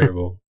is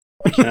terrible.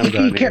 I'm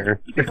done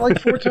here. Like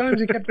 4 times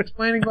he kept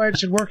explaining why it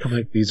should work. I'm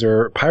like, these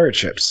are pirate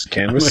ships.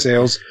 Canvas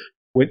sails.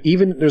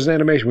 Even there's an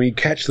animation when you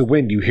catch the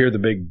wind, you hear the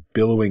big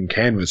billowing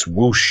canvas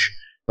whoosh,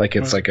 like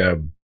it's like a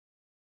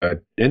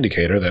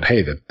indicator that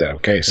hey,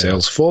 okay,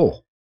 sail's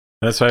full.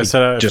 That's why I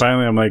said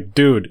finally, I'm like,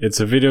 dude, it's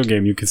a video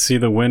game. You can see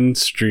the wind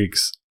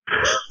streaks.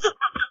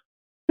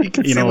 You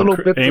can see little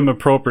bits aim of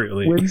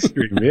appropriately.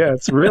 windstream. Yeah,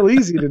 it's real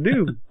easy to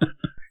do.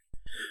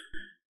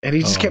 And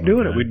he just kept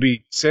doing it. God. We'd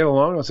be sail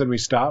along, all of a sudden we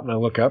stop, and I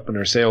look up, and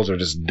our sails are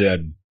just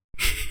dead,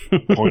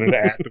 pointed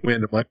at the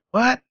wind. I'm like,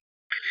 what?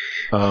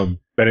 But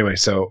anyway,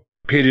 so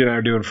PJ and I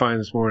are doing fine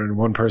this morning.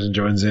 One person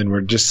joins in.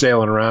 We're just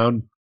sailing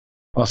around.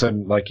 All of a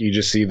sudden, you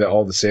just see that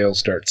all the sails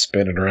start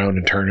spinning around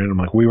and turning. I'm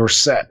like, we were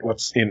set.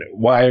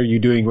 Why are you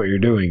doing what you're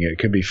doing? It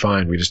could be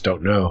fine. We just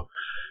don't know.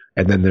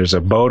 And then there's a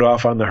boat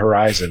off on the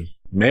horizon.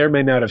 May or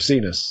may not have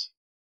seen us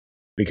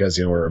because,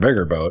 we're a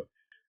bigger boat.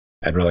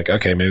 And we're like,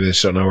 okay, maybe they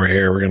just don't know we're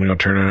here. We're going to go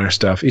turn on our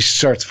stuff. He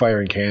starts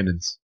firing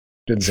cannons.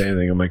 Didn't say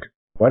anything. I'm like,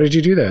 why did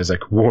you do that? He's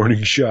like,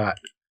 warning shot.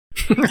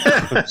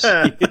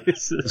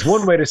 It's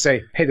one way to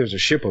say, hey, there's a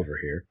ship over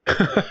here.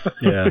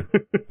 Yeah.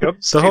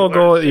 Oops, The whole too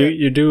goal, much.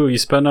 you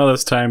spend all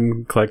this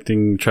time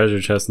collecting treasure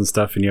chests and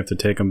stuff, and you have to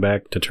take them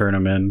back to turn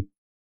them in.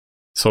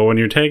 So when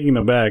you're taking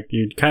them back,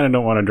 you kind of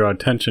don't want to draw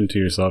attention to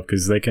yourself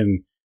because they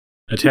can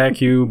attack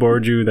you,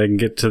 board you. They can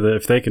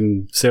if they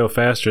can sail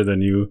faster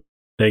than you,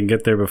 they can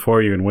get there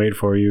before you and wait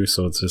for you.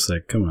 So it's just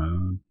like, come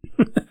on.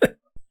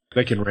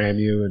 They can ram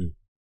you and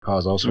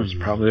cause all sorts of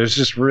problems. It's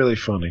just really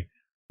funny.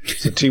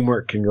 So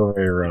teamwork can go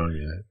very wrong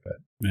in it. But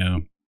Yeah.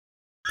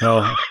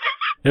 Well,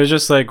 it was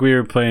just like we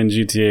were playing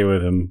GTA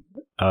with him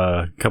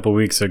a couple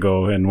weeks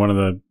ago, and one of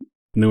the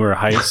newer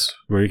heists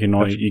where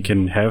you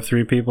can have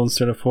 3 people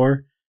instead of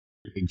 4.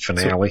 big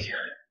finale.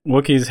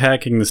 Wookiee's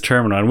hacking this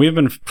terminal, and we've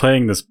been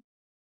playing this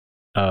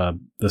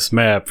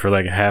map for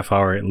like a half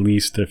hour at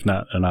least, if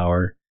not an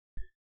hour.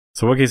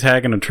 So Wookiee's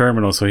hacking a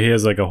terminal, so he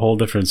has like a whole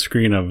different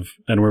screen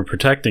and we're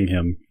protecting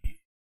him.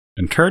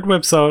 And Turd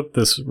whips out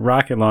this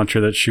rocket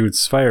launcher that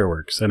shoots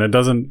fireworks, and it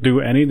doesn't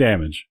do any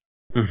damage.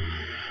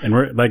 And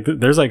we're like,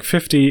 there's like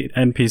 50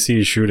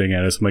 NPCs shooting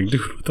at us. I'm like,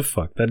 dude, what the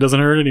fuck? That doesn't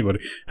hurt anybody.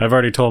 I've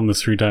already told him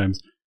this 3 times.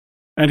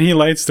 And he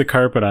lights the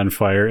carpet on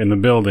fire in the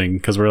building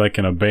because we're like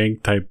in a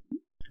bank type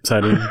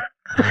setting.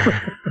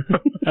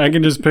 I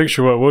can just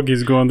picture what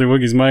Wookiee's going through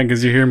Wookiee's mind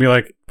because you hear me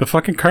like, the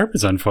fucking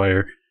carpet's on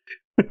fire.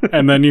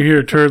 And then you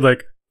hear Turd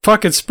like,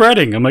 fuck, it's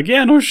spreading. I'm like,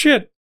 yeah, no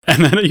shit.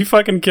 And then he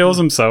fucking kills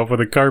himself with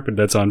a carpet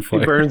that's on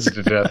fire. He burns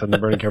to death on the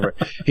burning carpet.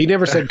 He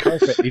never said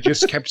carpet. He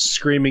just kept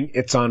screaming,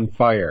 it's on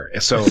fire.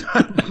 So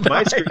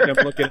my screen,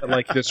 I'm looking at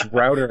like this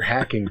router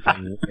hacking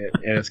thing,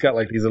 and it's got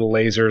like these little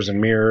lasers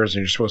and mirrors,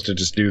 and you're supposed to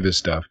just do this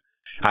stuff.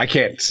 I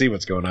can't see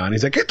what's going on.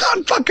 He's like, it's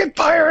on fucking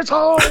fire. It's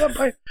all over the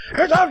place.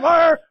 It's on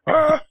fire.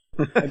 Ah.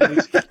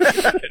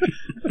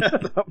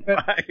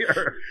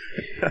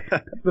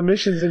 The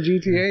missions in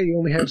GTA, you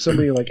only have so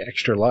many like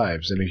extra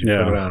lives, and if you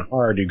put it on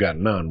hard, you got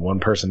none. One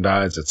person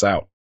dies, it's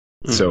out.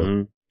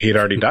 So he had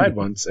already died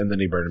once, and then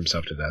he burned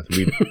himself to death.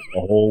 We did a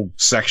whole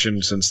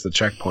section since the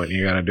checkpoint, and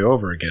you got to do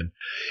over again.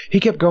 He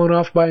kept going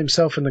off by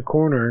himself in the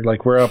corner.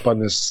 Like we're up on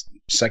this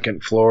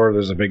 2nd floor.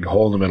 There's a big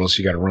hole in the middle, so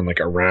you got to run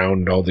like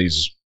around all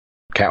these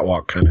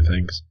catwalk kind of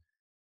things.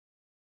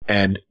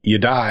 And you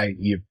die,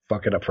 you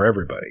fuck it up for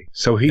everybody.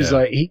 So he's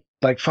like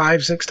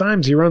 5-6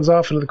 times he runs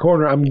off into the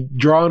corner. I'm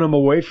drawing him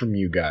away from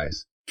you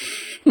guys.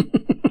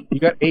 You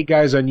got 8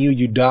 guys on you.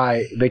 You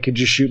die. They could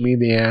just shoot me in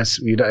the ass.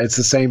 You die. It's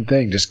the same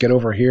thing. Just get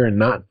over here and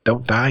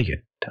don't die, you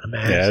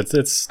dumbass. Yeah,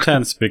 it's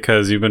tense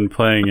because you've been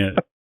playing it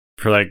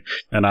for like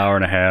an hour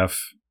and a half.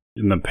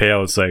 And the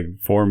payout's like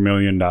 $4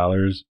 million.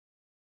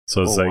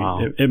 So it's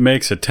it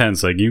makes it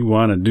tense. Like you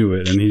want to do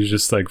it, and he's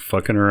just like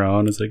fucking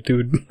around. It's like,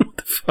 dude, what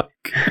the fuck?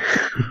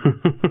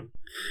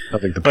 I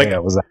don't think the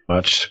payout was that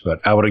much,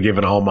 but I would have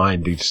given all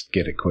mine to just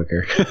get it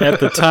quicker. At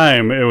the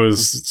time, it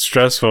was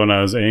stressful, and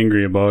I was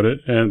angry about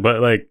it.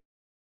 But like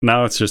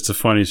now, it's just a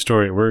funny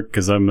story at work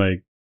because I'm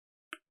like,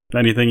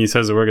 anything he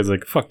says at work is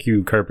like, "Fuck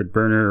you, carpet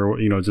burner," or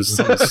just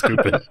something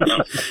stupid.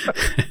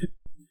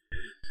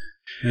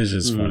 It's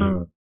just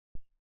funny.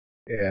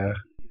 Yeah,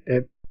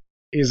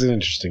 He's an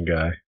interesting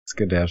guy. It's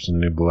good to have some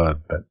new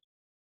blood, but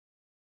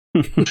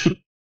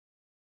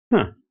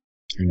Huh.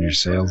 turn your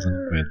sails in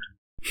the wind.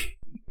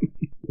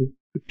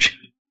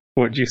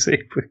 What'd you say?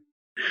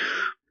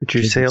 Put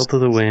your sail to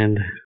the wind.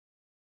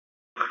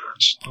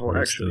 Oh,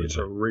 actually, it's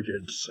a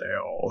rigid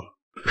sail.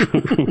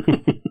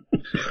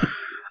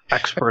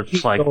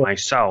 Experts like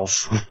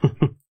myself.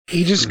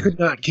 He just could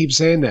not keep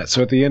saying that.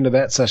 So at the end of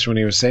that session, when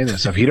he was saying that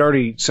stuff, he'd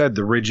already said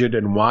the rigid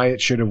and why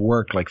it should have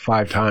worked like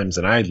 5 times.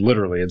 And I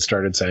literally had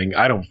started saying,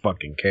 I don't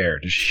fucking care.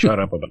 Just shut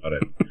up about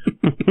it.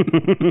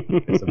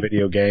 It's a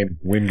video game.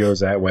 Wind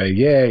goes that way.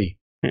 Yay.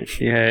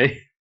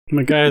 Yay.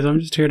 My guys, I'm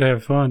just here to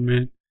have fun,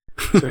 man.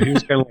 So he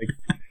was kind of like,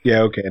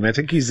 yeah, okay. And I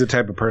think he's the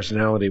type of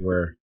personality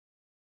where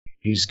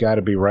he's got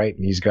to be right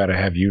and he's got to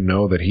have you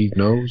know that he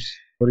knows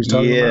what he's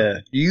talking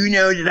about. You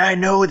know that I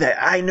know that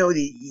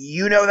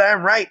you know that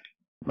I'm right,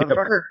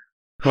 motherfucker.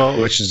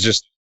 Well, which is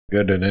just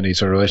good in any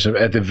sort of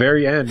relationship. At the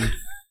very end,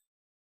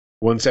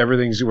 once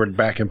we're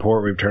back in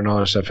port, we've turned all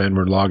our stuff in,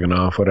 we're logging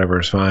off, whatever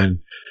is fine.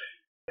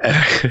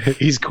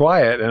 He's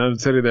quiet, and I'm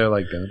sitting there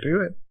like, don't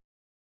do it.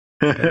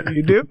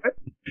 You do it.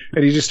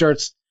 And he just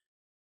starts,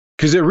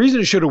 because the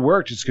reason it should have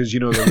worked is because,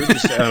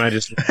 the and I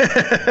just...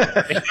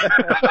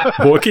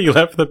 Wookie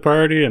left the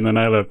party, and then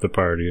I left the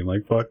party. I'm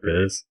like, fuck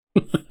this.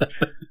 That's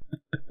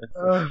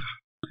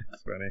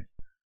funny.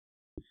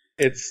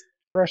 It's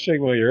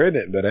refreshing while you're in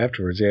it, but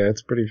afterwards, yeah,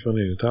 it's pretty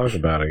funny to talk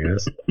about, I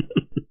guess.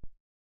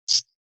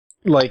 It's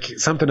like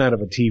something out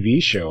of a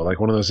TV show, like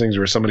one of those things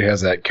where somebody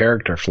has that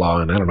character flaw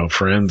in, I don't know,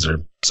 Friends or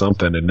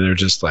something, and they're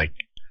just like,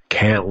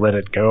 can't let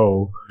it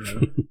go.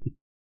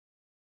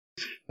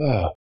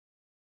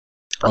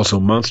 Also,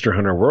 Monster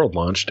Hunter World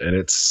launched, and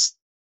it's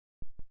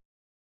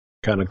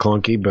kind of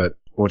clunky, but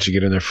once you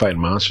get in there fighting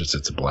monsters,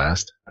 it's a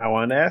blast. I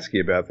wanted to ask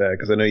you about that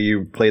because I know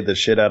you played the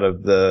shit out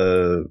of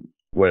the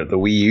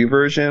Wii U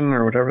version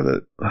or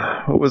whatever.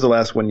 What was the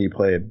last one you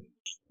played?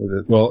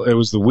 Well, it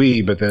was the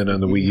Wii, but then on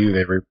the Wii U,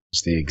 they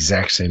released the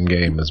exact same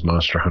game as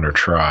Monster Hunter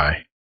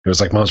Tri. It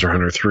was like Monster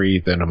Hunter 3,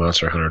 then a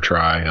Monster Hunter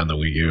Tri on the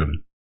Wii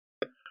U.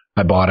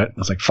 I bought it. I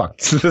was like, fuck,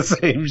 this is the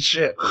same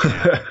shit.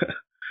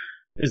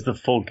 Is the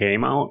full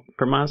game out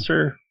for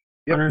Monster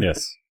Hunter?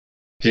 Yes.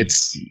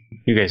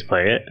 You guys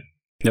play it?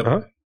 Yep.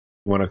 You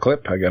want a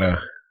clip? I got a...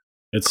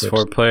 It's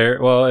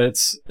 4-player. Well,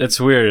 it's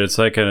weird. It's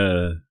like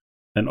an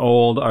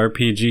old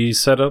RPG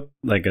setup,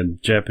 like a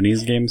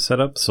Japanese game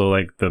setup. So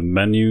like the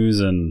menus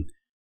and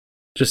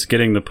just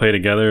getting to play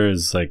together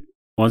is like,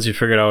 once you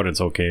figure it out,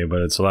 it's okay, but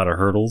it's a lot of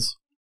hurdles.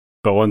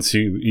 But once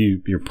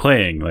you're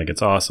playing, like,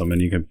 it's awesome,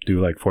 and you can do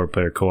like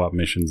 4-player co-op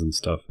missions and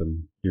stuff,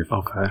 and you're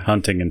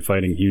hunting and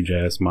fighting huge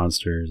ass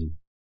monsters.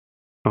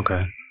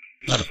 Okay.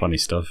 A lot of funny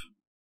stuff.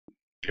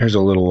 Here's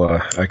a little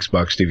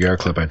Xbox DVR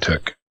clip I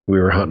took. We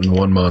were hunting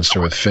one monster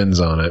with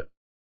fins on it,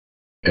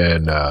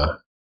 and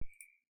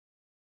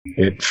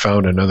it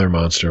found another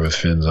monster with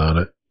fins on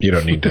it. You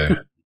don't need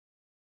to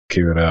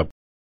queue it up.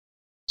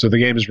 So the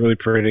game is really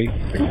pretty.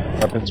 The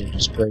weapons are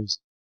just crazy.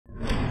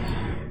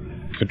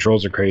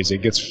 Controls are crazy.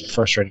 It gets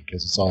frustrating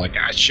because it's all like,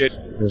 shit,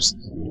 there's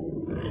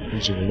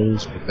things you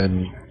lose, but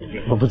then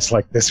moments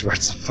like this where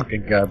it's a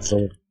fucking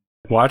godzilla.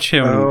 Watch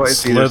him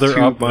slither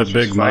up the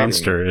big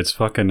monster. It's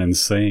fucking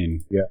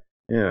insane.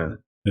 Yeah.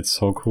 It's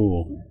so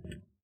cool.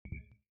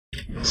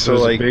 So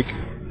like...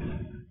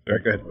 Go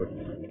ahead.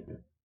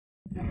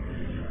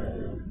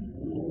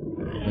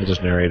 I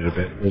just narrated a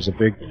bit. There's a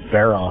big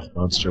Baroth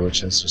monster,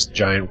 which has just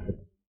giant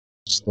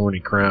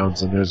thorny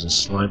crowns, and there's a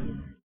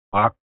slime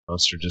aqua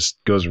monster just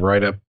goes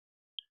right up,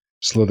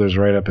 slithers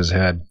right up his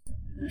head.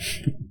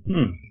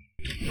 And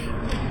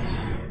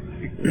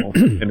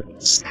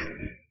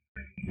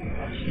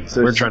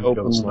so we're trying to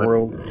go to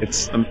world.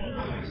 It's all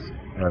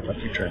right, I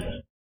keep trying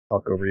to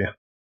talk over you.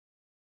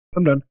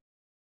 I'm done.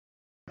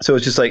 So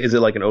it's just like, is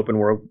it like an open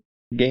world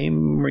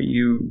game where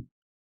you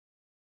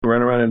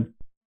run around and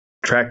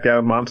track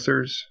down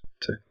monsters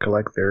to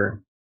collect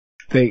their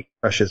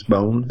precious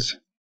bones?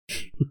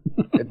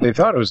 They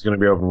thought it was going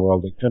to be open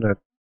world. They kind of,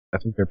 I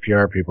think their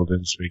PR people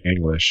didn't speak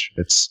English.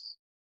 It's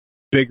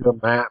bigger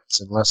maps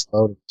and less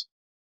loaded.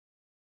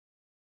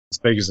 As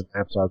big as the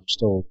maps are,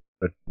 still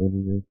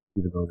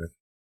devoted.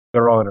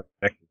 They're all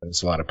interconnected, but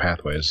it's a lot of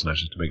pathways, not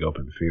just a big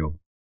open field.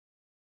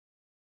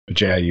 But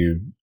yeah,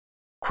 you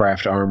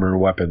craft armor,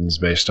 weapons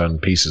based on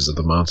pieces of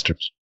the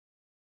monsters.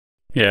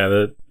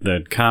 Yeah,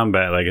 the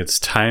combat, like,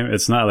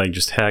 it's not like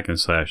just hack and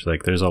slash.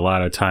 Like, there's a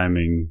lot of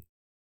timing.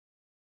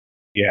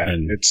 Yeah,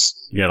 and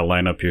you gotta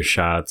line up your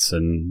shots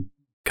and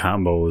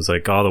combos.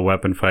 Like, all the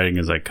weapon fighting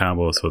is like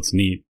combos, so it's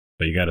neat.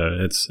 But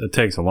it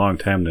takes a long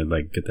time to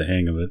like get the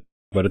hang of it.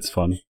 But it's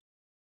fun.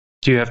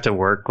 Do you have to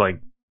work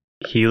like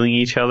healing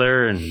each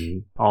other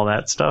and all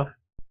that stuff?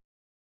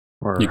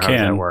 Or you how does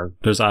that can. work?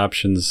 There's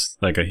options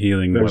like a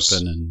healing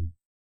weapon and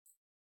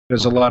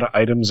there's a lot of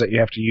items that you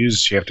have to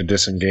use. You have to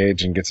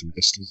disengage and get some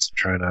distance to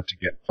try not to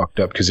get fucked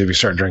up. Because if you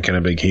start drinking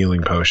a big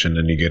healing potion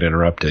and you get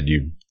interrupted,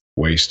 you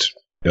waste.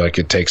 Like,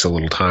 it takes a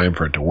little time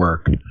for it to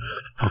work.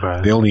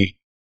 Okay. The only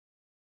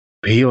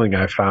healing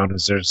I found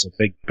is there's a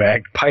big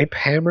bagpipe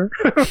hammer.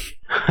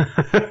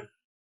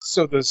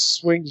 So the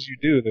swings you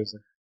do, there's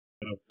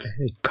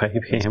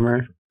Pipe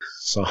hammer.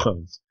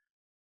 songs.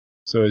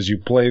 So as you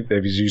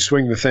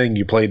swing the thing,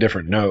 you play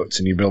different notes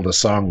and you build a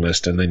song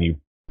list and then you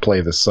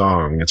play the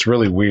song. It's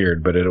really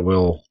weird, but it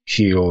will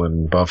heal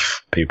and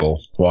buff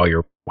people while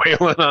you're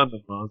wailing on the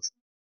monster.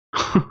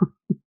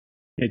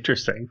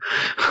 Interesting.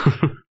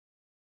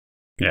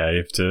 Yeah, you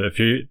have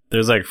to.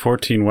 There's like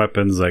 14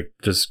 weapons, like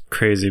just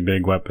crazy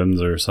big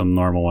weapons or some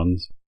normal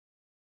ones.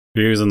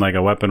 If you're using like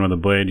a weapon with a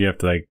blade, you have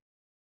to like.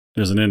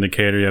 There's an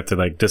indicator. You have to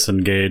like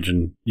disengage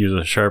and use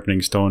a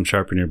sharpening stone,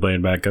 sharpen your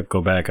blade back up, go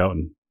back out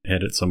and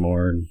hit it some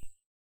more. And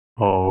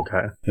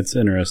Okay. it's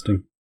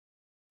interesting.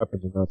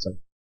 Weapons and outside.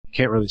 You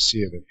can't really see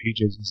it, but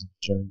PJ's using a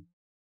giant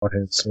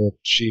one-hand sword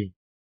shield.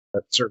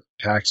 At certain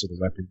attacks of the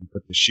weapon, you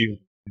put the shield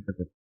into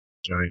the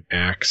giant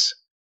axe,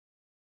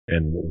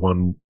 and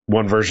one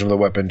version of the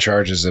weapon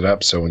charges it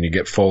up. So when you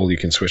get full, you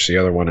can switch the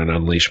other one and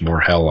unleash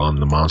more hell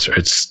on the monster.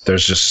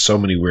 There's just so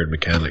many weird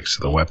mechanics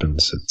to the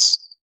weapons.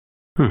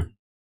 Are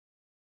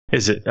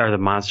the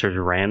monsters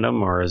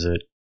random or is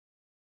it?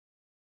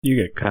 You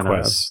get Kinda-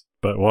 quests,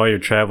 but while you're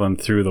traveling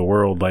through the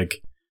world,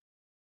 like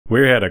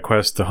we had a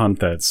quest to hunt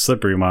that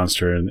slippery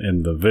monster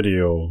in the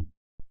video,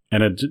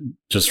 and it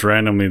just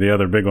randomly, the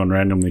other big one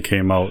randomly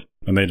came out,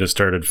 and they just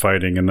started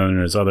fighting. And then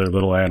there's other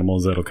little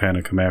animals that'll kind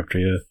of come after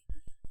you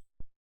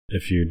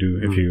if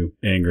you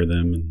anger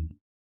them.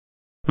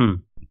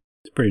 And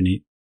it's pretty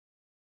neat.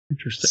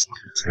 Interesting.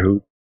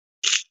 So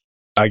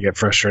I get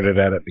frustrated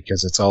at it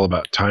because it's all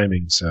about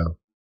timing. So,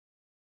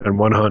 on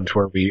one hunt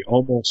where we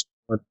almost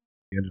won,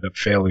 we ended up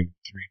failing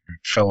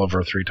fell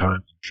over 3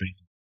 times.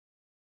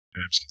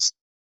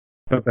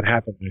 Something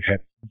happened. I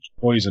had a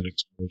poison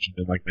explosion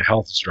and like my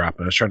health was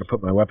dropping. I was trying to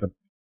put my weapon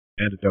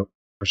antidote,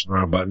 pushing the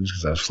wrong buttons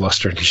because I was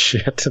flustered and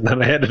shit. And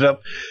then I ended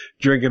up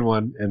drinking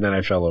one, and then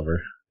I fell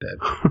over dead.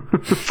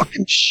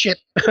 Fucking shit.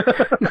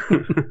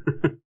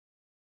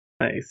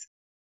 Nice.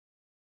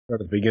 At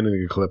the beginning of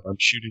the clip, I'm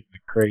shooting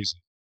like crazy.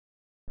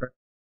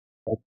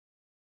 I'm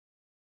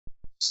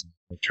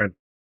trying to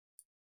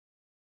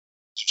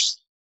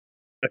just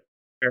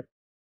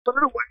put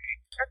it away.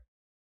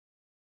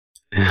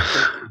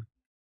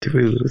 Did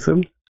we lose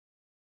him?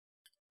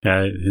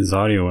 Yeah, his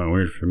audio went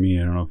weird for me.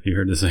 I don't know if you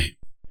heard the same.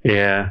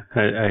 Yeah,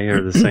 I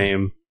hear the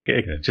same.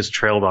 It just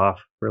trailed off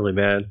really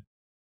bad.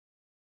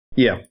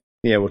 Yeah.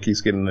 Yeah, well,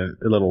 he's getting a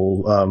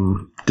little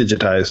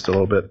digitized, a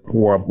little bit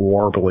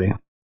warbly.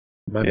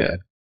 My bad.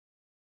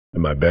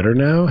 Am I better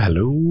now?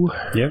 Hello?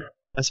 Yep.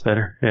 That's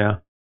better. Yeah.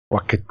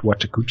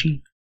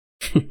 Watakuchi?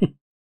 It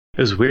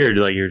was weird.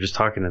 Like you were just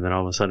talking, and then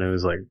all of a sudden it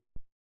was like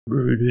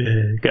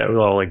got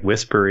all like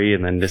whispery,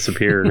 and then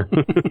disappeared.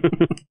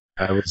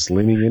 I was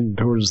leaning in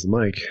towards the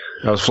mic.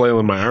 I was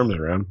flailing my arms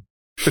around.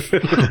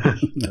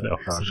 No.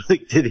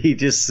 Like, did he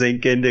just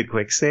sink into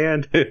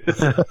quicksand?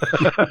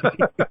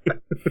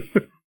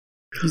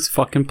 He's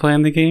fucking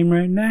playing the game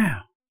right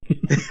now.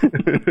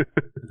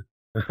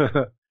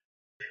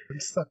 I'm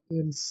sucked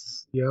in,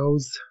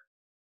 yos.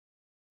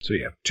 So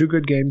yeah, 2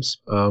 good games.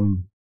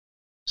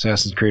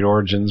 Assassin's Creed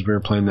Origins, we were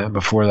playing that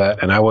before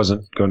that, and I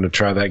wasn't going to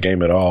try that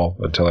game at all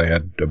until I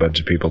had a bunch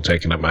of people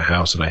taking up my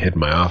house and I hid in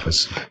my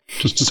office.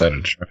 Just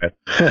decided to try it.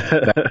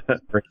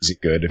 That's crazy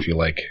good if you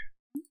like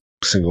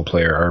single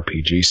player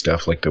RPG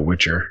stuff like The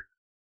Witcher.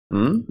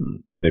 Mm-hmm.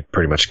 They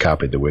pretty much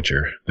copied The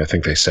Witcher. I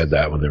think they said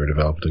that when they were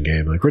developing the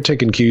game. Like, we're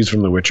taking cues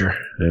from The Witcher,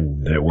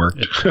 and it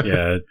worked.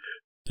 Yeah, it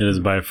is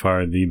by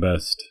far the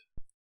best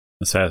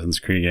Assassin's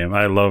Creed game.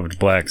 I loved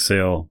Black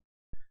Sail.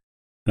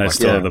 And I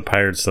still have the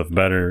pirate stuff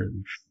better,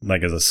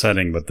 like as a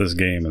setting, but this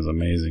game is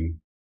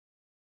amazing.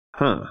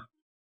 Huh.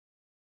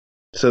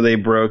 So they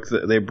broke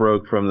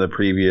from the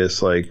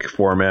previous like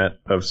format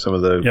of some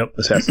of the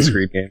Assassin's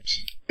Creed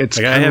games. It's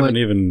like I haven't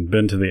even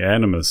been to the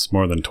Animus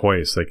more than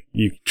twice. Like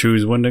you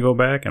choose when to go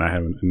back, and I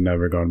haven't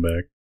never gone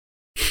back.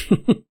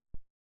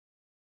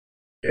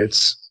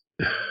 It's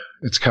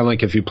kind of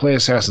like if you play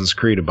Assassin's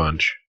Creed a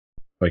bunch,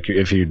 like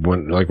if you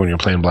went like when you're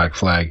playing Black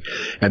Flag,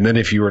 and then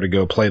if you were to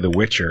go play The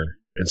Witcher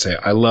and say,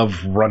 I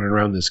love running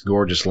around this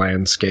gorgeous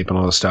landscape and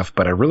all this stuff,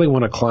 but I really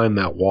want to climb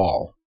that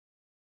wall.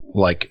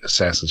 Like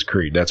Assassin's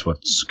Creed, that's what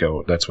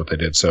they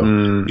did. So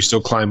you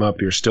still climb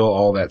up, you're still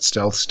all that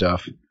stealth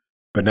stuff,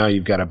 but now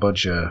you've got a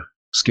bunch of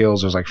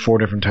skills. There's like 4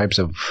 different types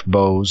of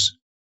bows.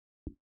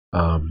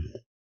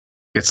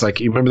 It's like,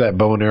 you remember that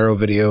bow and arrow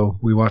video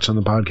we watched on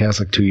the podcast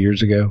like 2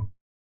 years ago?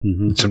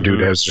 Mm-hmm. Some dude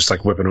was just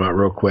like whipping them out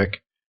real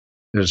quick.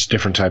 There's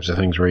different types of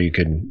things where you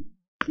can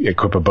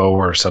equip a bow,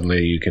 or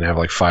suddenly you can have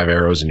like 5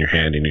 arrows in your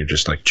hand and you're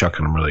just like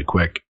chucking them really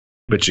quick.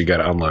 But you got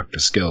to unlock the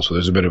skill. So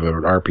there's a bit of an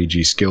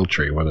RPG skill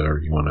tree, whether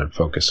you want to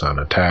focus on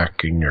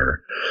attacking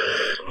or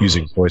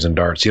using poison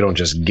darts. You don't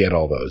just get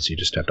all those. You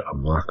just have to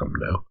unlock them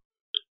now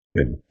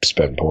and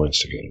spend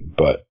points to get them.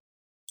 But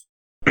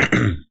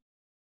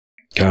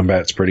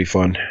combat's pretty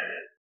fun.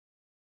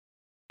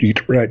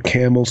 Eat rat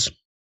camels.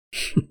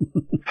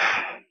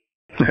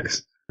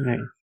 Nice.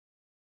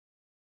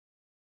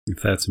 If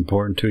that's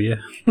important to you.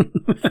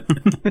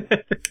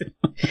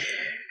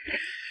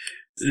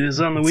 It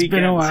is on the It's weekends.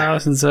 been a while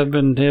since I've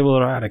been able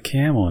to ride a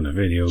camel in a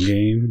video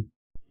game.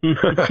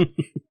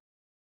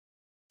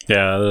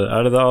 Yeah,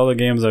 out of all the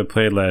games I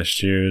played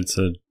last year, it's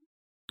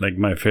like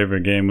my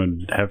favorite game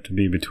would have to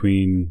be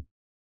between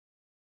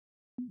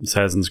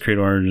Assassin's Creed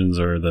Origins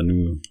or the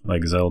new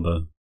like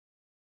Zelda,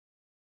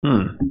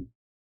 and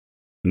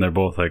they're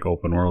both like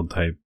open world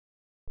type.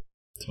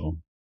 So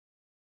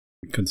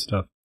good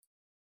stuff.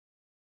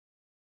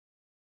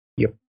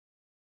 Yep.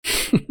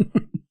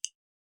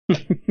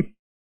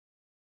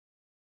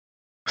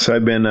 So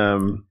I've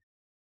been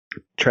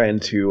trying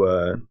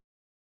to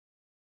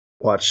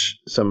watch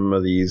some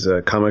of these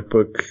comic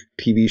book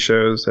TV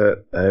shows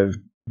that I've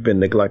been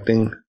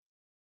neglecting,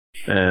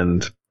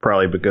 and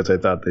probably because I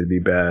thought they'd be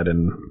bad,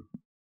 and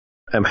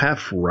I'm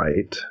half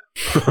right.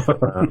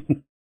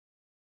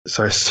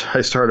 So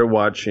I started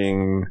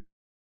watching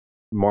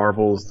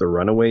Marvel's The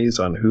Runaways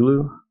on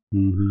Hulu,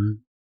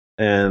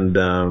 and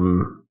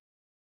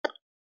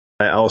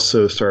I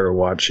also started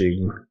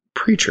watching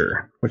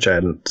Preacher, which I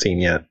hadn't seen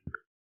yet.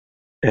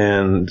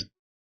 And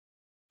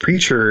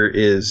Preacher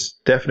is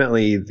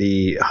definitely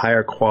the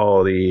higher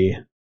quality,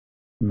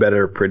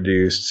 better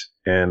produced,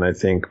 and I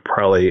think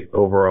probably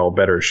overall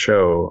better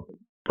show.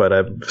 But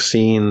I've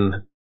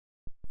seen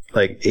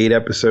like 8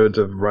 episodes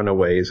of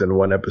Runaways and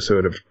 1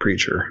 episode of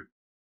Preacher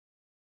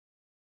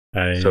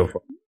so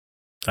far.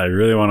 I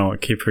really want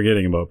to keep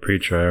forgetting about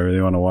Preacher. I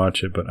really want to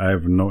watch it, but I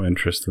have no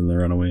interest in the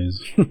Runaways.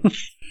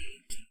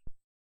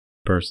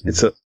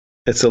 Personally.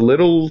 It's a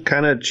little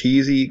kind of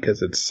cheesy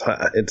because it's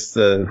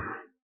the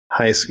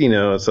high,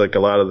 it's like a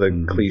lot of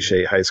the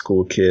cliche high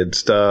school kid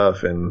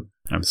stuff, and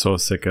I'm so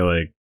sick of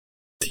like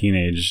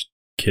teenage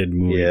kid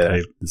movie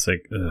type. It's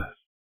like, ugh.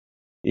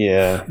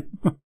 Yeah.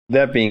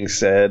 That being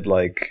said,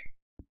 like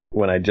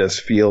when I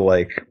just feel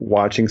like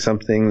watching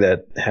something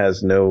that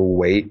has no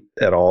weight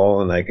at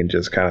all, and I can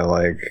just kind of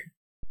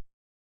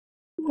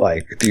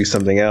like do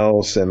something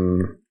else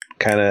and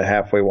kind of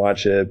halfway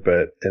watch it,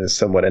 but it's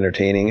somewhat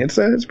entertaining. It's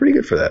pretty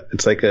good for that.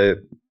 It's like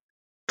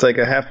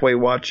a halfway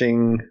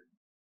watching,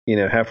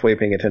 halfway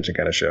paying attention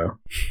kind of show.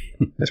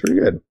 It's pretty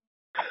good.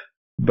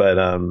 But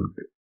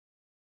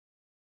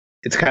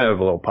it's kind of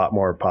a little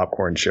more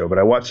popcorn show. But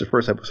I watched the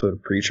first episode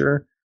of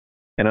Preacher,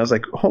 and I was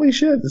like, holy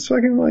shit, this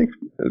fucking like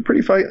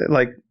pretty fight.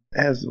 Like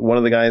has one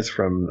of the guys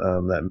from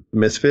that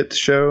Misfits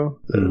show,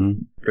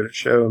 the British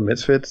show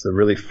Misfits, the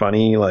really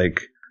funny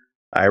like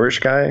Irish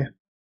guy.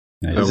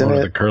 One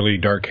with the curly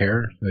dark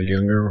hair, the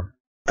younger.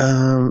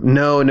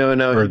 No,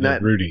 or the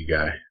Rudy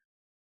guy.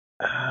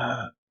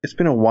 It's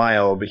been a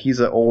while, but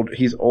he's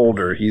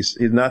older. He's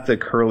not the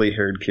curly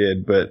haired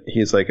kid, but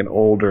he's like an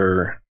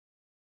older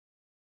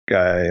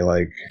guy,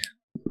 like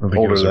I think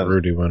older than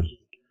Rudy one.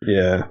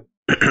 Yeah.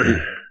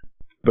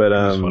 But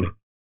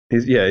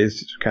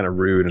he's kind of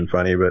rude and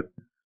funny, but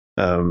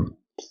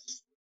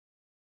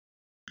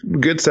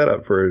good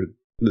setup for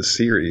the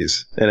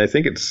series, and I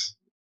think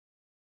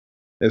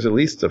there's at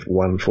least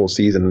 1 full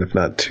season, if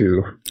not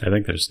 2. I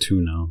think there's 2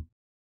 now.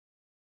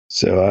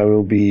 So I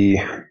will be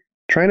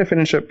trying to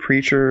finish up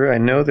Preacher. I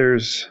know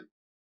there's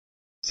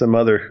some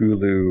other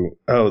Hulu.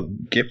 Oh,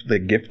 The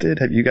Gifted.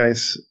 Have you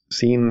guys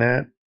seen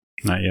that?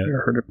 Not yet.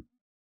 Ever heard of it?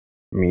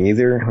 Me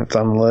either. It's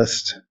on the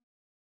list.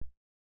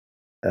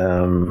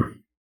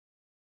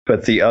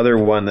 But the other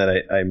one that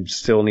I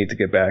still need to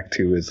get back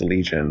to is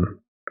Legion.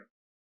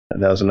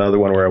 And that was another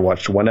one where I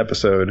watched 1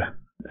 episode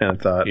and I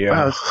thought,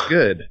 wow, this is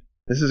good.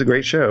 This is a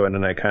great show. And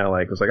then I kind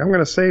of was like, I'm going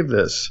to save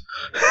this.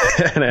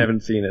 And I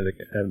haven't seen it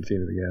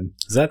again.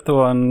 Is that the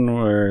one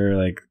where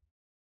like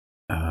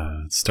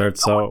it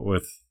starts out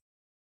with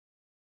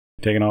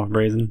taking off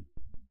Brazen?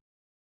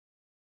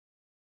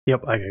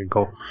 Yep, I gotta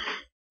go.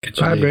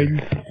 Bye, Brazen.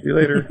 See you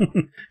later.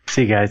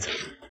 See you guys.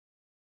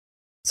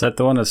 Is that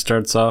the one that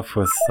starts off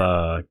with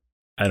I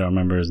don't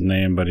remember his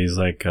name, but he's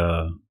like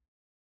a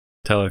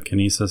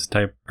telekinesis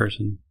type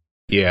person?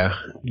 Yeah.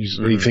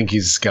 You think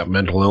he's got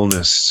mental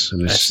illness,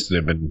 and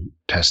they've been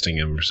testing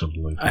him or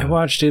something like that. I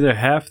watched either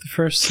half the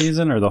first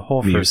season or the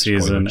whole first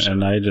season,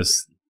 and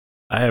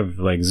I have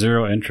like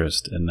zero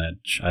interest in that.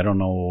 I don't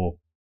know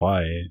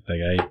why.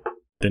 Like I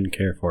didn't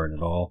care for it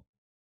at all.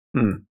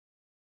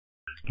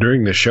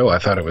 During the show, I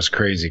thought it was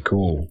crazy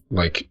cool.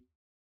 Like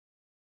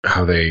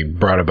how they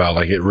brought about,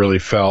 like it really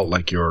felt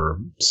like you're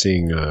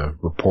seeing a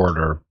report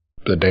or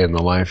the day in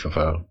the life of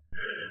a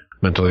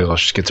mentally ill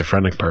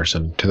schizophrenic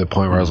person, to the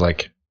point where I was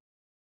like,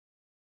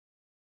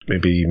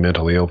 maybe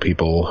mentally ill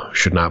people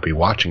should not be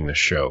watching this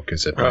show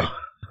because it might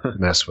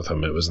mess with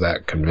them. It was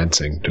that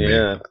convincing to me.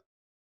 Yeah.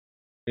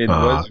 It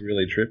was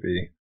really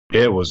trippy.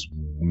 It was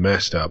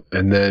messed up.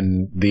 And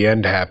then the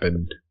end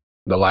happened.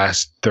 The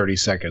last 30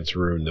 seconds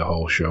ruined the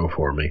whole show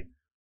for me.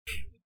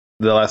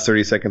 The last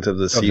 30 seconds of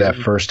the season? Of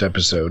that first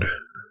episode.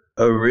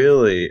 Oh,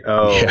 really?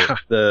 Oh, yeah.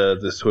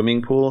 The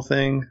swimming pool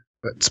thing?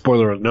 But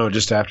spoiler, no,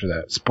 just after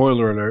that.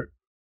 Spoiler alert.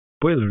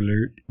 Spoiler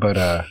alert.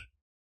 But,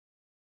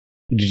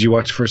 did you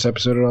watch the first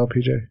episode at all,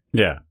 PJ?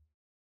 Yeah.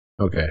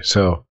 Okay,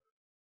 so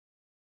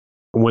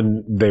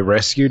when they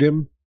rescued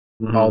him,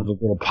 all the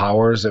little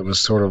powers. It was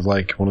sort of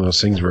like one of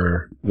those things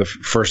where the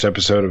first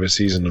episode of a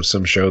season of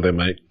some show, they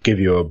might give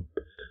you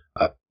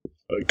a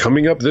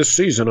coming up this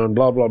season on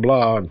blah, blah,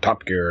 blah on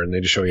Top Gear, and they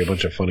just show you a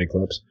bunch of funny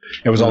clips.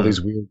 It was all these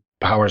weird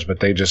powers,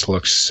 but they just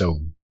look so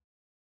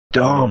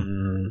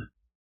dumb.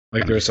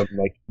 Like there's some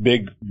like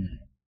big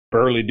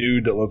burly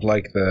dude that looked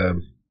like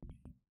the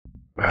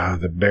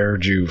bear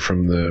Jew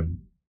from the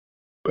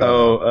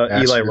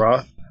Eli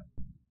Roth.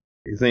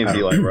 His name's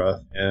Eli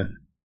Roth. Yeah.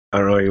 I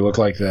don't know. He looked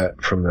like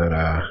that from that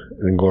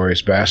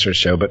Inglourious Basterds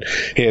show, but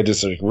he had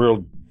just a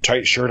real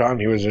tight shirt on.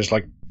 He was just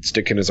like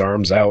sticking his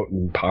arms out,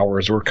 and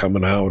powers were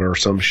coming out or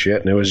some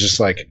shit. And it was just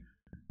like,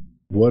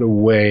 what a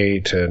way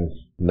to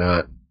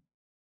not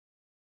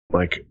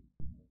like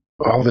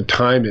all the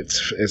time.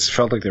 It's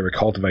felt like they were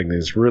cultivating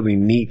this really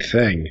neat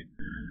thing.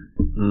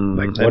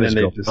 Like what is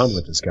going on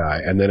with this guy?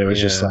 And then it was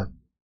just like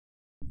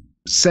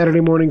Saturday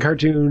morning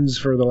cartoons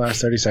for the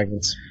last 30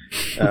 seconds.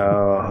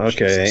 Oh,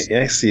 okay.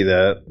 Yeah, I see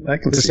that. I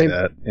can see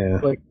that. Yeah.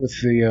 Like with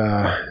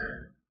the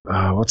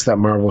what's that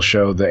Marvel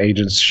show, the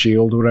Agents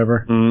Shield or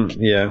whatever?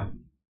 Yeah.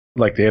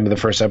 Like the end of the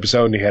first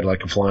episode, and he had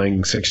like a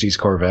flying 60s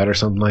Corvette or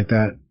something like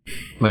that.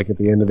 Like at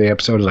the end of the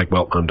episode, it's like,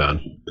 well, I'm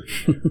done.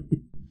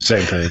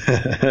 Same thing.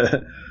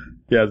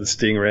 Yeah, the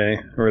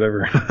Stingray or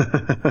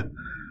whatever.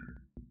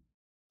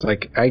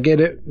 Like, I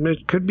get it.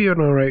 It could be an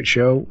alright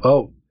show.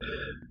 Oh,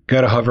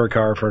 got a hover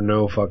car for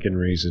no fucking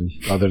reason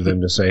other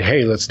than to say,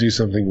 hey, let's do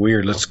something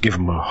weird. Let's give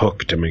them a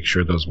hook to make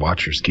sure those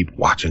watchers keep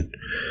watching.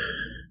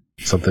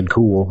 Something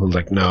cool. I was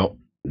like, no.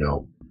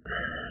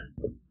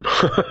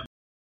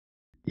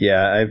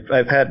 Yeah,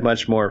 I've had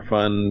much more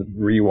fun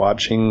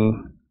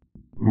rewatching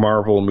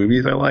Marvel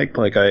movies I liked.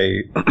 Like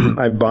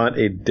I bought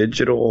a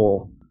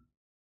digital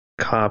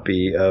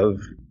copy of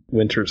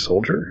Winter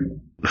Soldier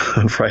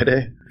on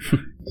Friday.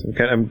 So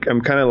I'm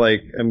kind of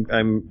like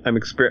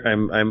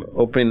I'm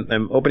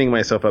opening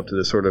myself up to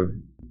this sort of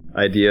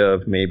idea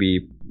of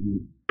maybe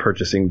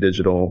purchasing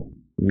digital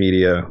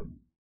media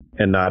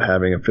and not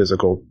having a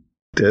physical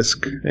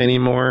disc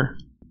anymore.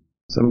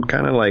 So I'm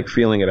kind of like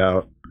feeling it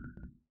out.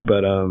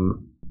 But Or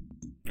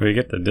you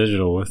get the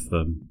digital with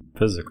the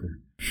physical.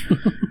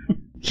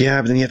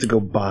 Yeah, but then you have to go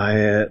buy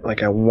it.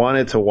 Like I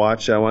wanted to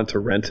watch it, I wanted to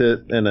rent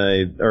it,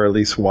 or at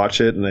least watch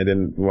it, and I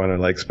didn't want to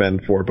like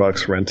spend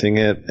 $4 renting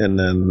it, and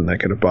then I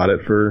could have bought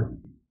it for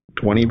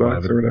 $20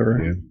 or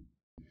whatever. Yeah.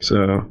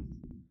 So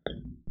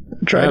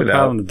tried it out. The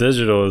problem with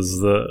digital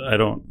is I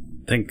don't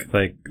think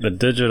like the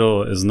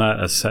digital is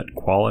not a set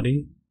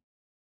quality.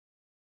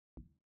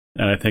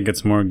 And I think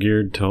it's more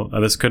geared to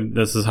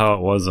this is how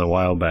it was a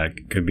while back.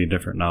 It could be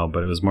different now,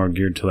 but it was more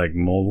geared to like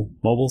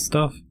mobile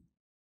stuff.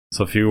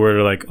 So if you were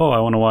to like, oh,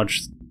 I want to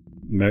watch,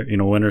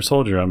 Winter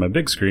Soldier on my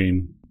big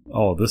screen.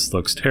 Oh, this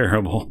looks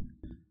terrible.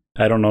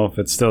 I don't know if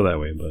it's still that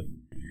way, but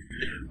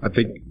I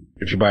think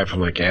if you buy it from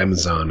like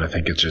Amazon, I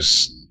think it's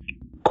just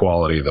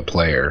quality of the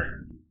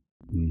player.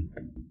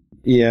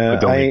 Yeah.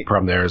 But the only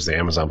problem there is the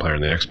Amazon player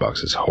and the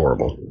Xbox is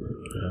horrible.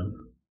 Yeah.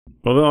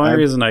 Well, the only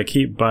reason I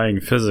keep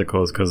buying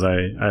physical is because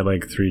I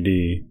like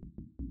 3D,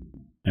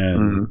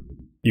 and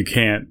you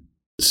can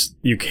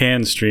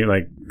stream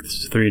like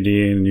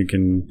 3D and you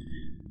can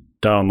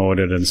download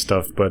it and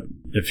stuff, but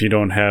if you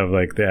don't have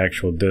like the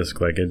actual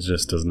disc, like it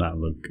just does not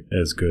look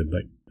as good.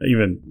 Like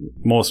even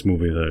most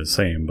movies are the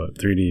same, but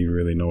 3D you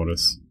really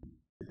notice.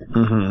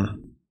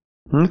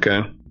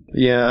 Okay.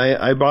 Yeah,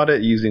 I bought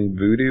it using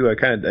Vudu.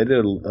 I did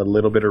a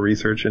little bit of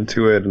research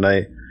into it,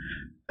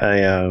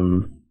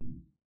 and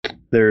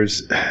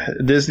there's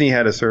Disney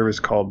had a service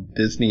called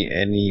Disney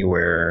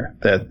Anywhere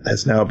that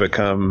has now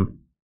become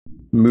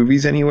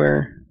Movies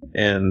Anywhere,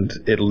 and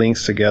it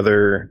links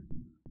together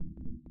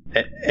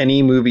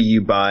any movie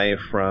you buy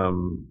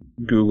from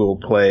Google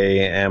Play,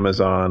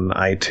 Amazon,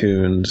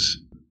 iTunes,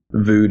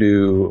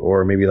 Vudu,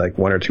 or maybe like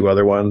one or two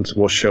other ones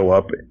will show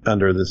up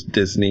under this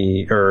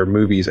Disney or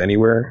Movies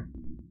Anywhere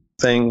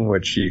thing,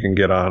 which you can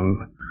get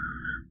on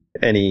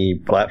any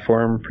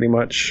platform pretty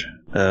much.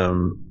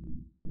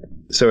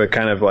 So it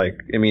kind of like,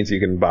 it means you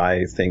can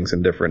buy things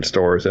in different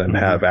stores and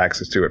have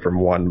access to it from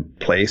one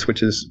place,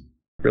 which is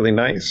really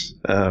nice.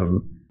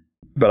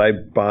 But I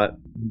bought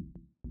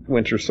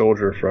Winter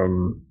Soldier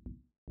from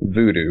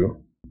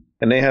Vudu,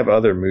 and they have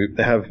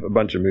they have a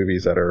bunch of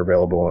movies that are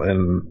available,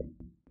 and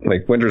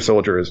like Winter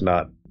Soldier is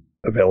not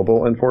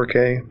available in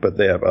 4K, but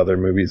they have other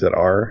movies that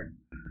are.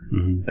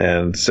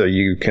 And so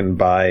you can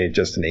buy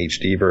just an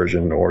HD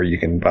version, or you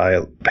can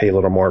pay a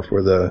little more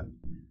for the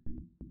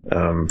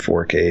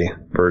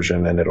 4K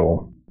version, and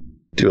it'll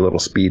do a little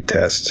speed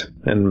test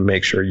and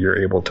make sure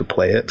you're able to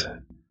play it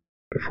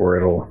before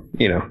it'll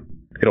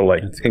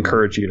like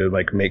encourage you to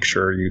like make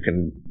sure you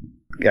can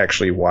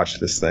actually watch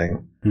this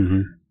thing.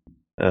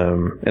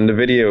 And the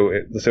video,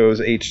 so it was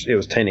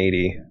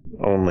 1080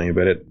 only,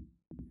 but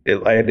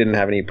I didn't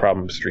have any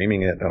problem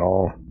streaming it at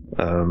all.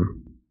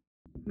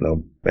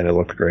 No, and it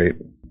looked great,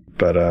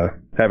 but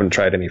haven't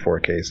tried any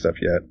 4K stuff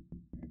yet.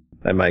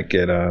 I might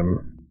get I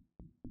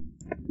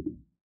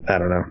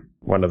don't know,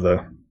 one of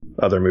the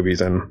other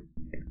movies on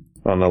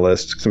the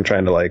list, because I'm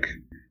trying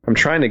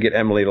to get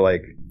Emily to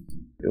like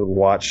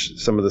watch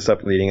some of the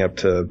stuff leading up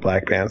to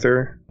Black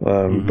Panther.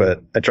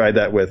 But I tried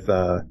that with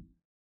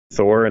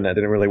Thor, and that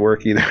didn't really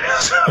work either.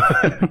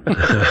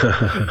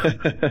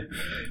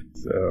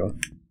 So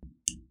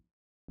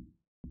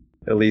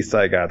at least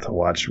I got to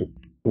watch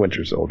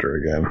Winter Soldier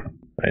again.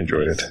 I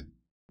enjoyed it.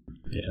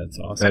 Yeah, it's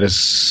awesome. That is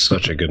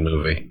such a good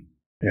movie.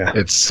 Yeah.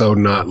 It's so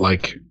not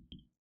like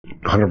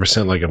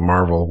 100% like a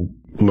Marvel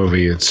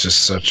movie. It's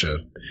just such a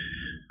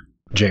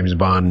James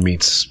Bond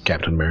meets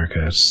Captain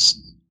America. It's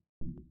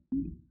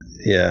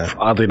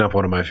oddly enough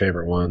one of my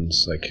favorite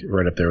ones, like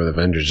right up there with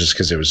Avengers, just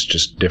because it was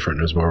just different.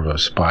 It was more of a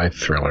spy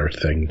thriller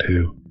thing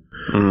too.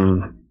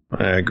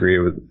 I agree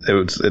with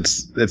it.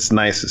 It's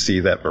nice to see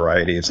that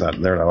variety.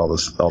 They're not all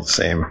the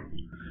same.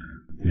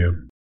 Yeah,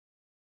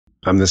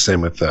 I'm the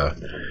same with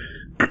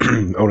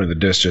owning the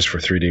disc just for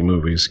 3D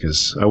movies,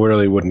 because I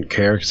really wouldn't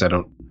care, because I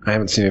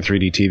haven't seen a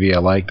 3D TV I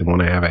like. The one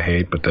I have I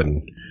hate, but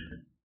then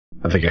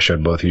I think I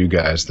showed both of you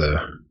guys the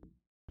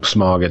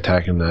smog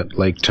attacking that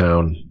lake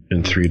town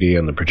in 3D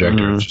on the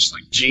projector. It's just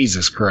like,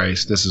 Jesus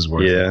Christ, this is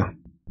worth it.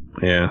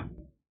 Yeah.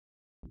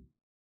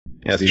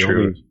 That's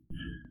true.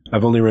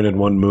 I've only rented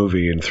one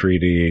movie in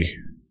 3D,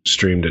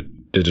 streamed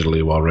it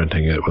digitally while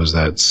renting it. Was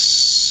that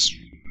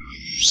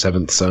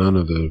Seventh Son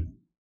of the...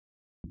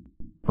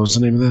 What was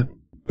the name of that?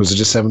 Was it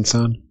just Seventh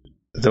Son?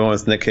 The one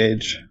with Nick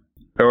Cage?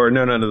 Or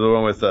no, the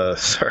one with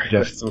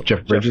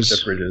Jeff Bridges?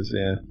 Jeff Bridges,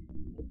 yeah.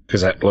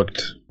 Because I'd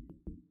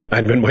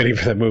been waiting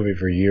for that movie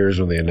for years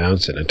when they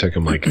announced it. It took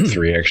them like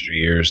 3 extra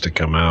years to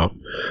come out,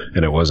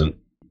 and it wasn't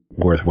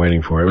worth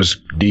waiting for. It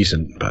was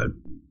decent, but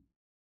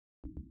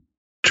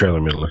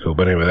trailer made it look cool.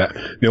 But anyway,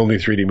 the only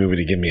 3D movie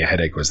to give me a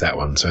headache was that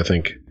one. So I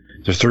think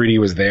the 3D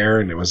was there,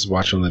 and it was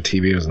watching on the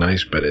TV. It was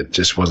nice, but it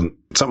just wasn't.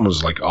 Something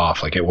was like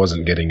off. Like it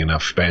wasn't getting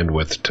enough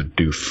bandwidth to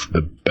do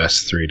the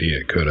best 3D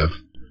it could have.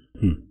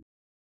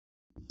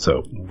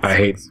 So I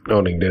hate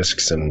owning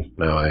discs, and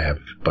now I have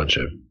a bunch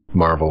of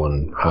Marvel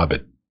and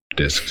Hobbit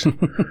discs. And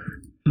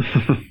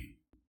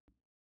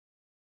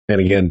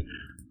again,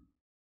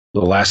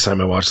 the last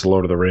time I watched The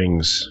Lord of the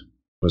Rings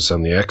was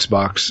on the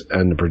Xbox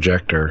and the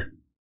projector,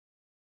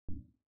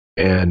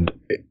 and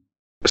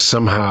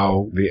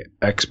somehow the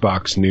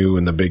Xbox knew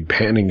in the big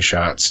panning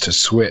shots to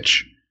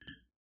switch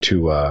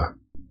to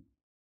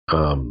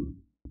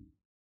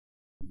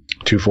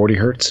 240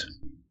 hertz,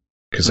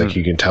 because like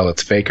you can tell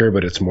it's faker,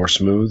 but it's more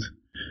smooth.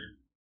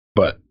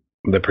 But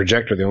the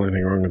projector, the only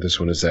thing wrong with this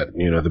one is that,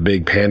 the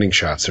big panning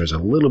shots, there's a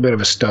little bit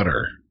of a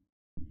stutter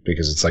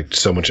because it's like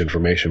so much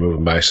information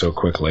moving by so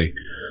quickly.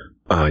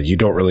 You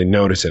don't really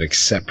notice it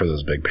except for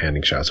those big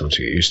panning shots once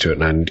you get used to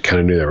it. And I kind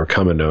of knew they were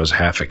coming. I was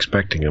half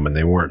expecting them, and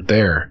they weren't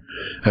there.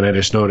 And I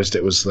just noticed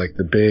it was like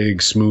the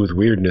big, smooth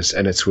weirdness,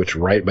 and it switched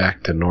right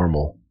back to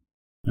normal.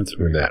 That's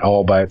weird. That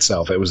all by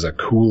itself. It was the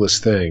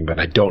coolest thing, but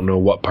I don't know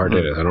what part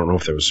it is. I don't know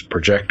if there was a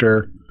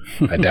projector.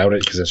 I doubt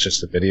it, because it's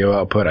just a video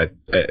output.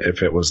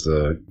 If it was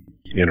the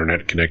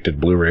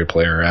internet-connected Blu-ray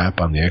player app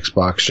on the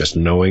Xbox, just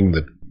knowing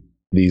that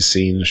these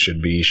scenes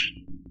should be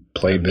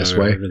played this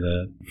way.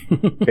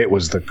 It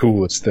was the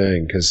coolest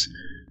thing, because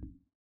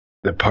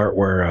the part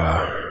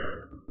where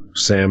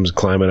Sam's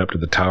climbing up to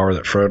the tower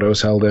that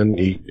Frodo's held in,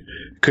 he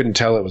couldn't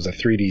tell it was a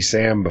 3D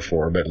Sam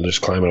before, but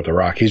just climbing up the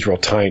rock. He's real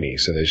tiny,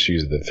 so they just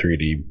used the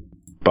 3D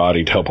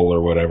body double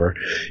or whatever.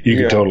 You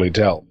could totally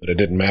tell, but it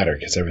didn't matter,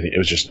 because it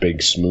was just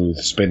big, smooth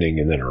spinning,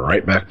 and then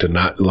right back to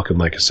not looking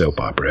like a soap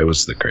opera. It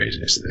was the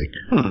craziest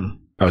thing.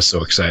 I was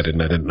so excited,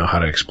 and I didn't know how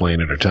to explain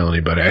it or tell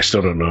anybody. I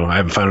still don't know. I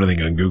haven't found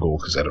anything on Google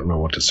because I don't know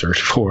what to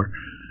search for.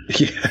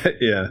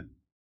 Yeah.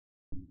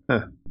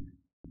 Huh.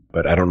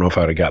 But I don't know if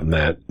I would have gotten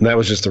that. And that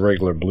was just a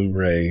regular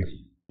Blu-ray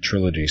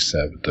trilogy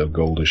set with the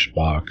goldish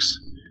box.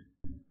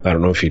 I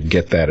don't know if you'd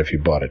get that if you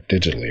bought it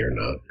digitally or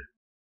not.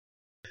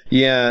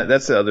 Yeah,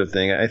 that's the other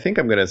thing. I think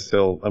I'm probably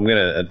still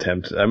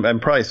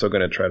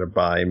going to try to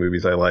buy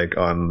movies I like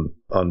on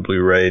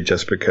Blu-ray,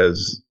 just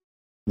because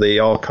they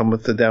all come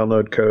with the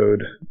download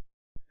code,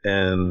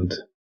 and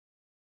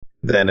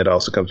then it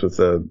also comes with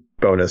the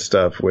bonus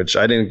stuff, which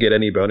I didn't get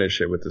any bonus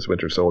shit with this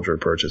Winter Soldier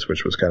purchase,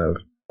 which was kind of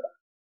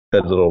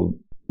a little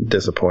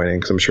disappointing,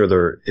 because I'm sure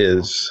there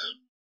is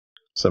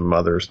some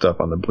other stuff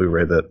on the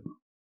Blu-ray that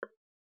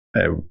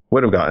I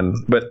would have gotten.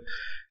 But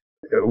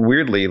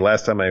weirdly,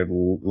 last time I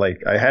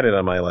had it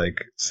on my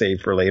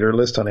save for later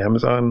list on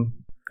Amazon,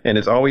 and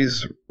it's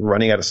always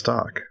running out of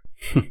stock.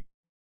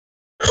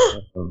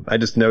 I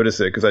just noticed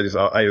it because I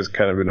just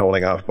kind of been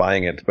holding off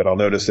buying it, but I'll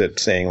notice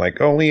it saying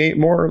only 8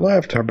 more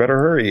left, I better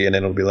hurry, and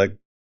then it'll be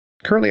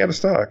currently out of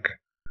stock.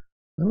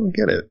 I don't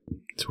get it.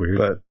 It's weird.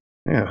 But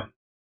yeah.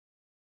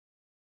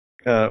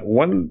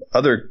 One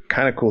other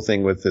kind of cool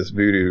thing with this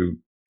Vudu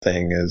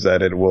thing is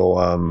that it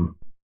will,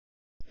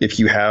 if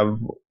you have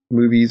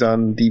movies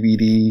on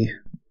DVD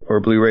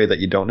or Blu-ray that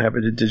you don't have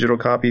a digital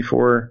copy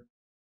for,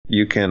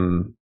 you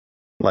can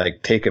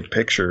take a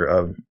picture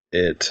of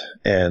it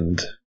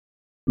and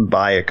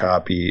buy a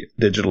copy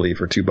digitally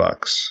for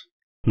 $2.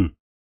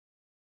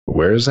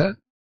 Where is that?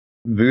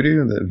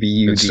 Vudu, the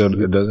VUD. So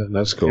it does it?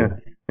 That's cool.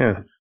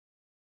 Yeah.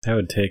 That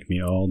would take me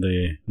all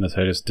day, unless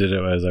I just did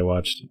it as I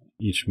watched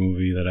each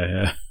movie that I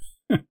have.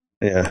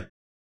 Yeah.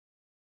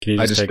 Can you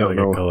I just just take don't like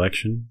know. a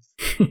collection?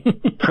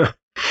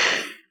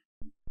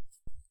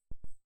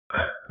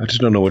 I just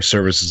don't know which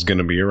service is going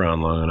to be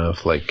around long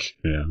enough. Like,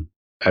 Yeah.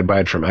 I'd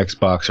buy it from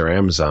Xbox or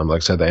Amazon.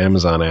 Like I said, the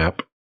Amazon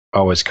app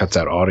always cuts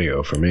out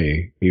audio for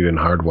me, even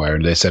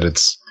hardwired. They said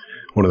it's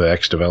one of the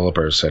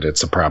ex-developers said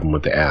it's a problem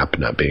with the app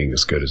not being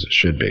as good as it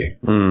should be.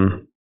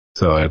 Mm.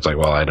 So it's like,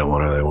 well, I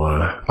don't really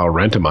want to. I'll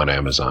rent them on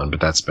Amazon, but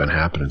that's been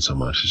happening so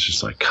much. It's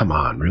just like, come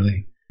on,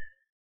 really?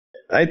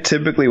 I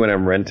typically, when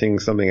I'm renting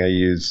something, I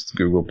use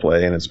Google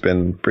Play, and it's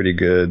been pretty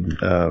good.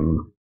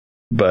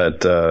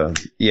 But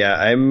yeah,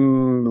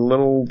 I'm a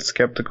little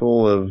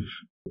skeptical of,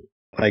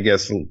 I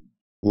guess,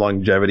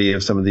 longevity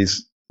of some of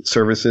these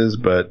services.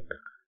 But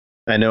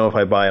I know if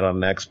I buy it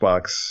on an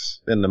Xbox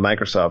in the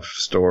Microsoft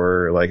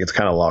store, like it's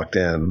kind of locked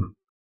in.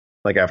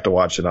 Like I have to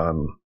watch it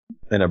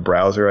in a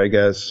browser, I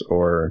guess,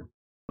 or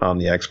on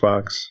the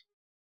Xbox.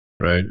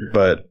 Right.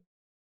 But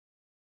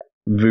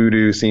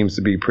Vudu seems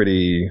to be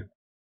pretty,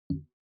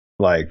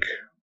 like,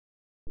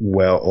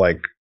 well,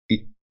 like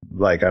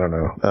I don't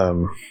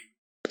know,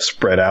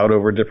 spread out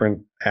over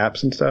different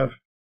apps and stuff.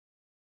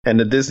 And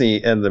the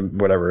Disney and the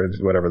whatever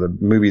the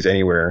Movies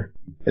Anywhere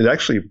is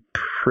actually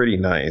pretty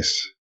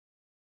nice.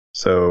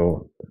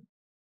 So,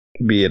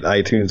 be it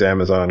iTunes,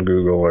 Amazon,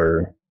 Google,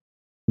 or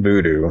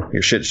Vudu,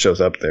 your shit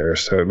shows up there,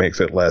 so it makes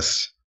it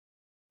less.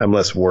 I'm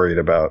less worried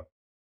about,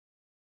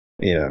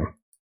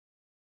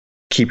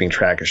 keeping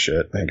track of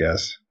shit, I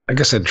guess. I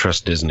guess I'd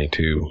trust Disney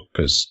too,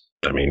 because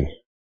I mean,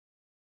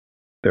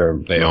 They're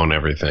they own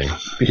everything.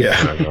 They're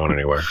yeah, not going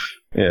anywhere.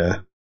 yeah.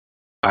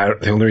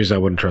 The only reason I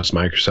wouldn't trust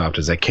Microsoft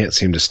is they can't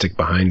seem to stick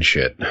behind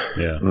shit.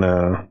 Yeah.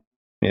 No,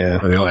 yeah.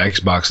 The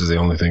Xbox is the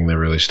only thing they're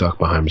really stuck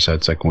behind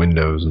besides like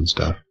Windows and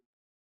stuff.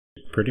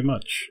 Pretty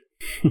much.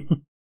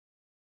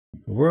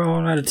 We're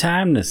all out of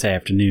time this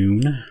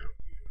afternoon.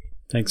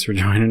 Thanks for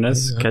joining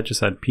us. Yeah. Catch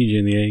us at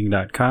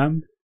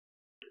pgintheegg.com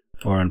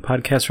or on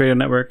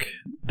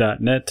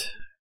podcastradionetwork.net.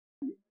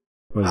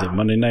 What is it?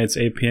 Monday nights,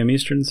 8 p.m.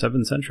 Eastern,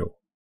 7 Central.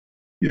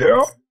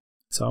 Yeah.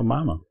 It's all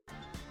mama.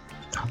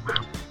 You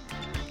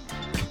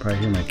can probably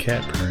hear my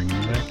cat purring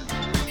in the back.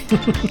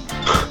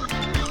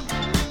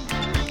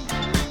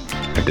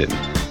 I didn't.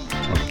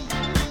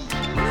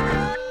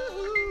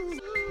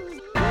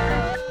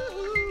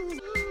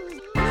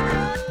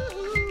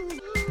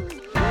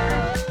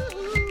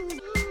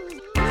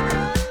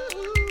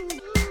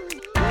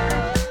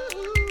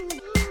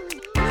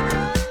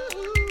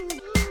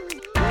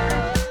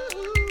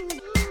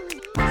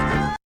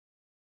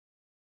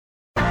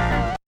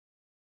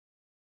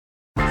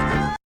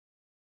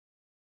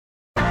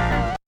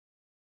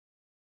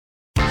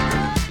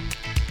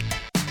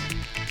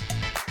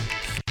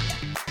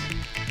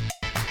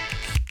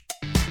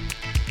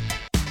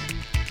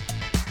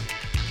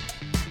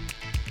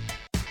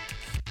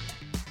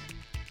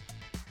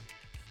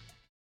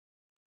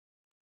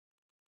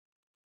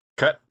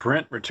 Cut,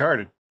 print,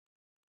 retarded.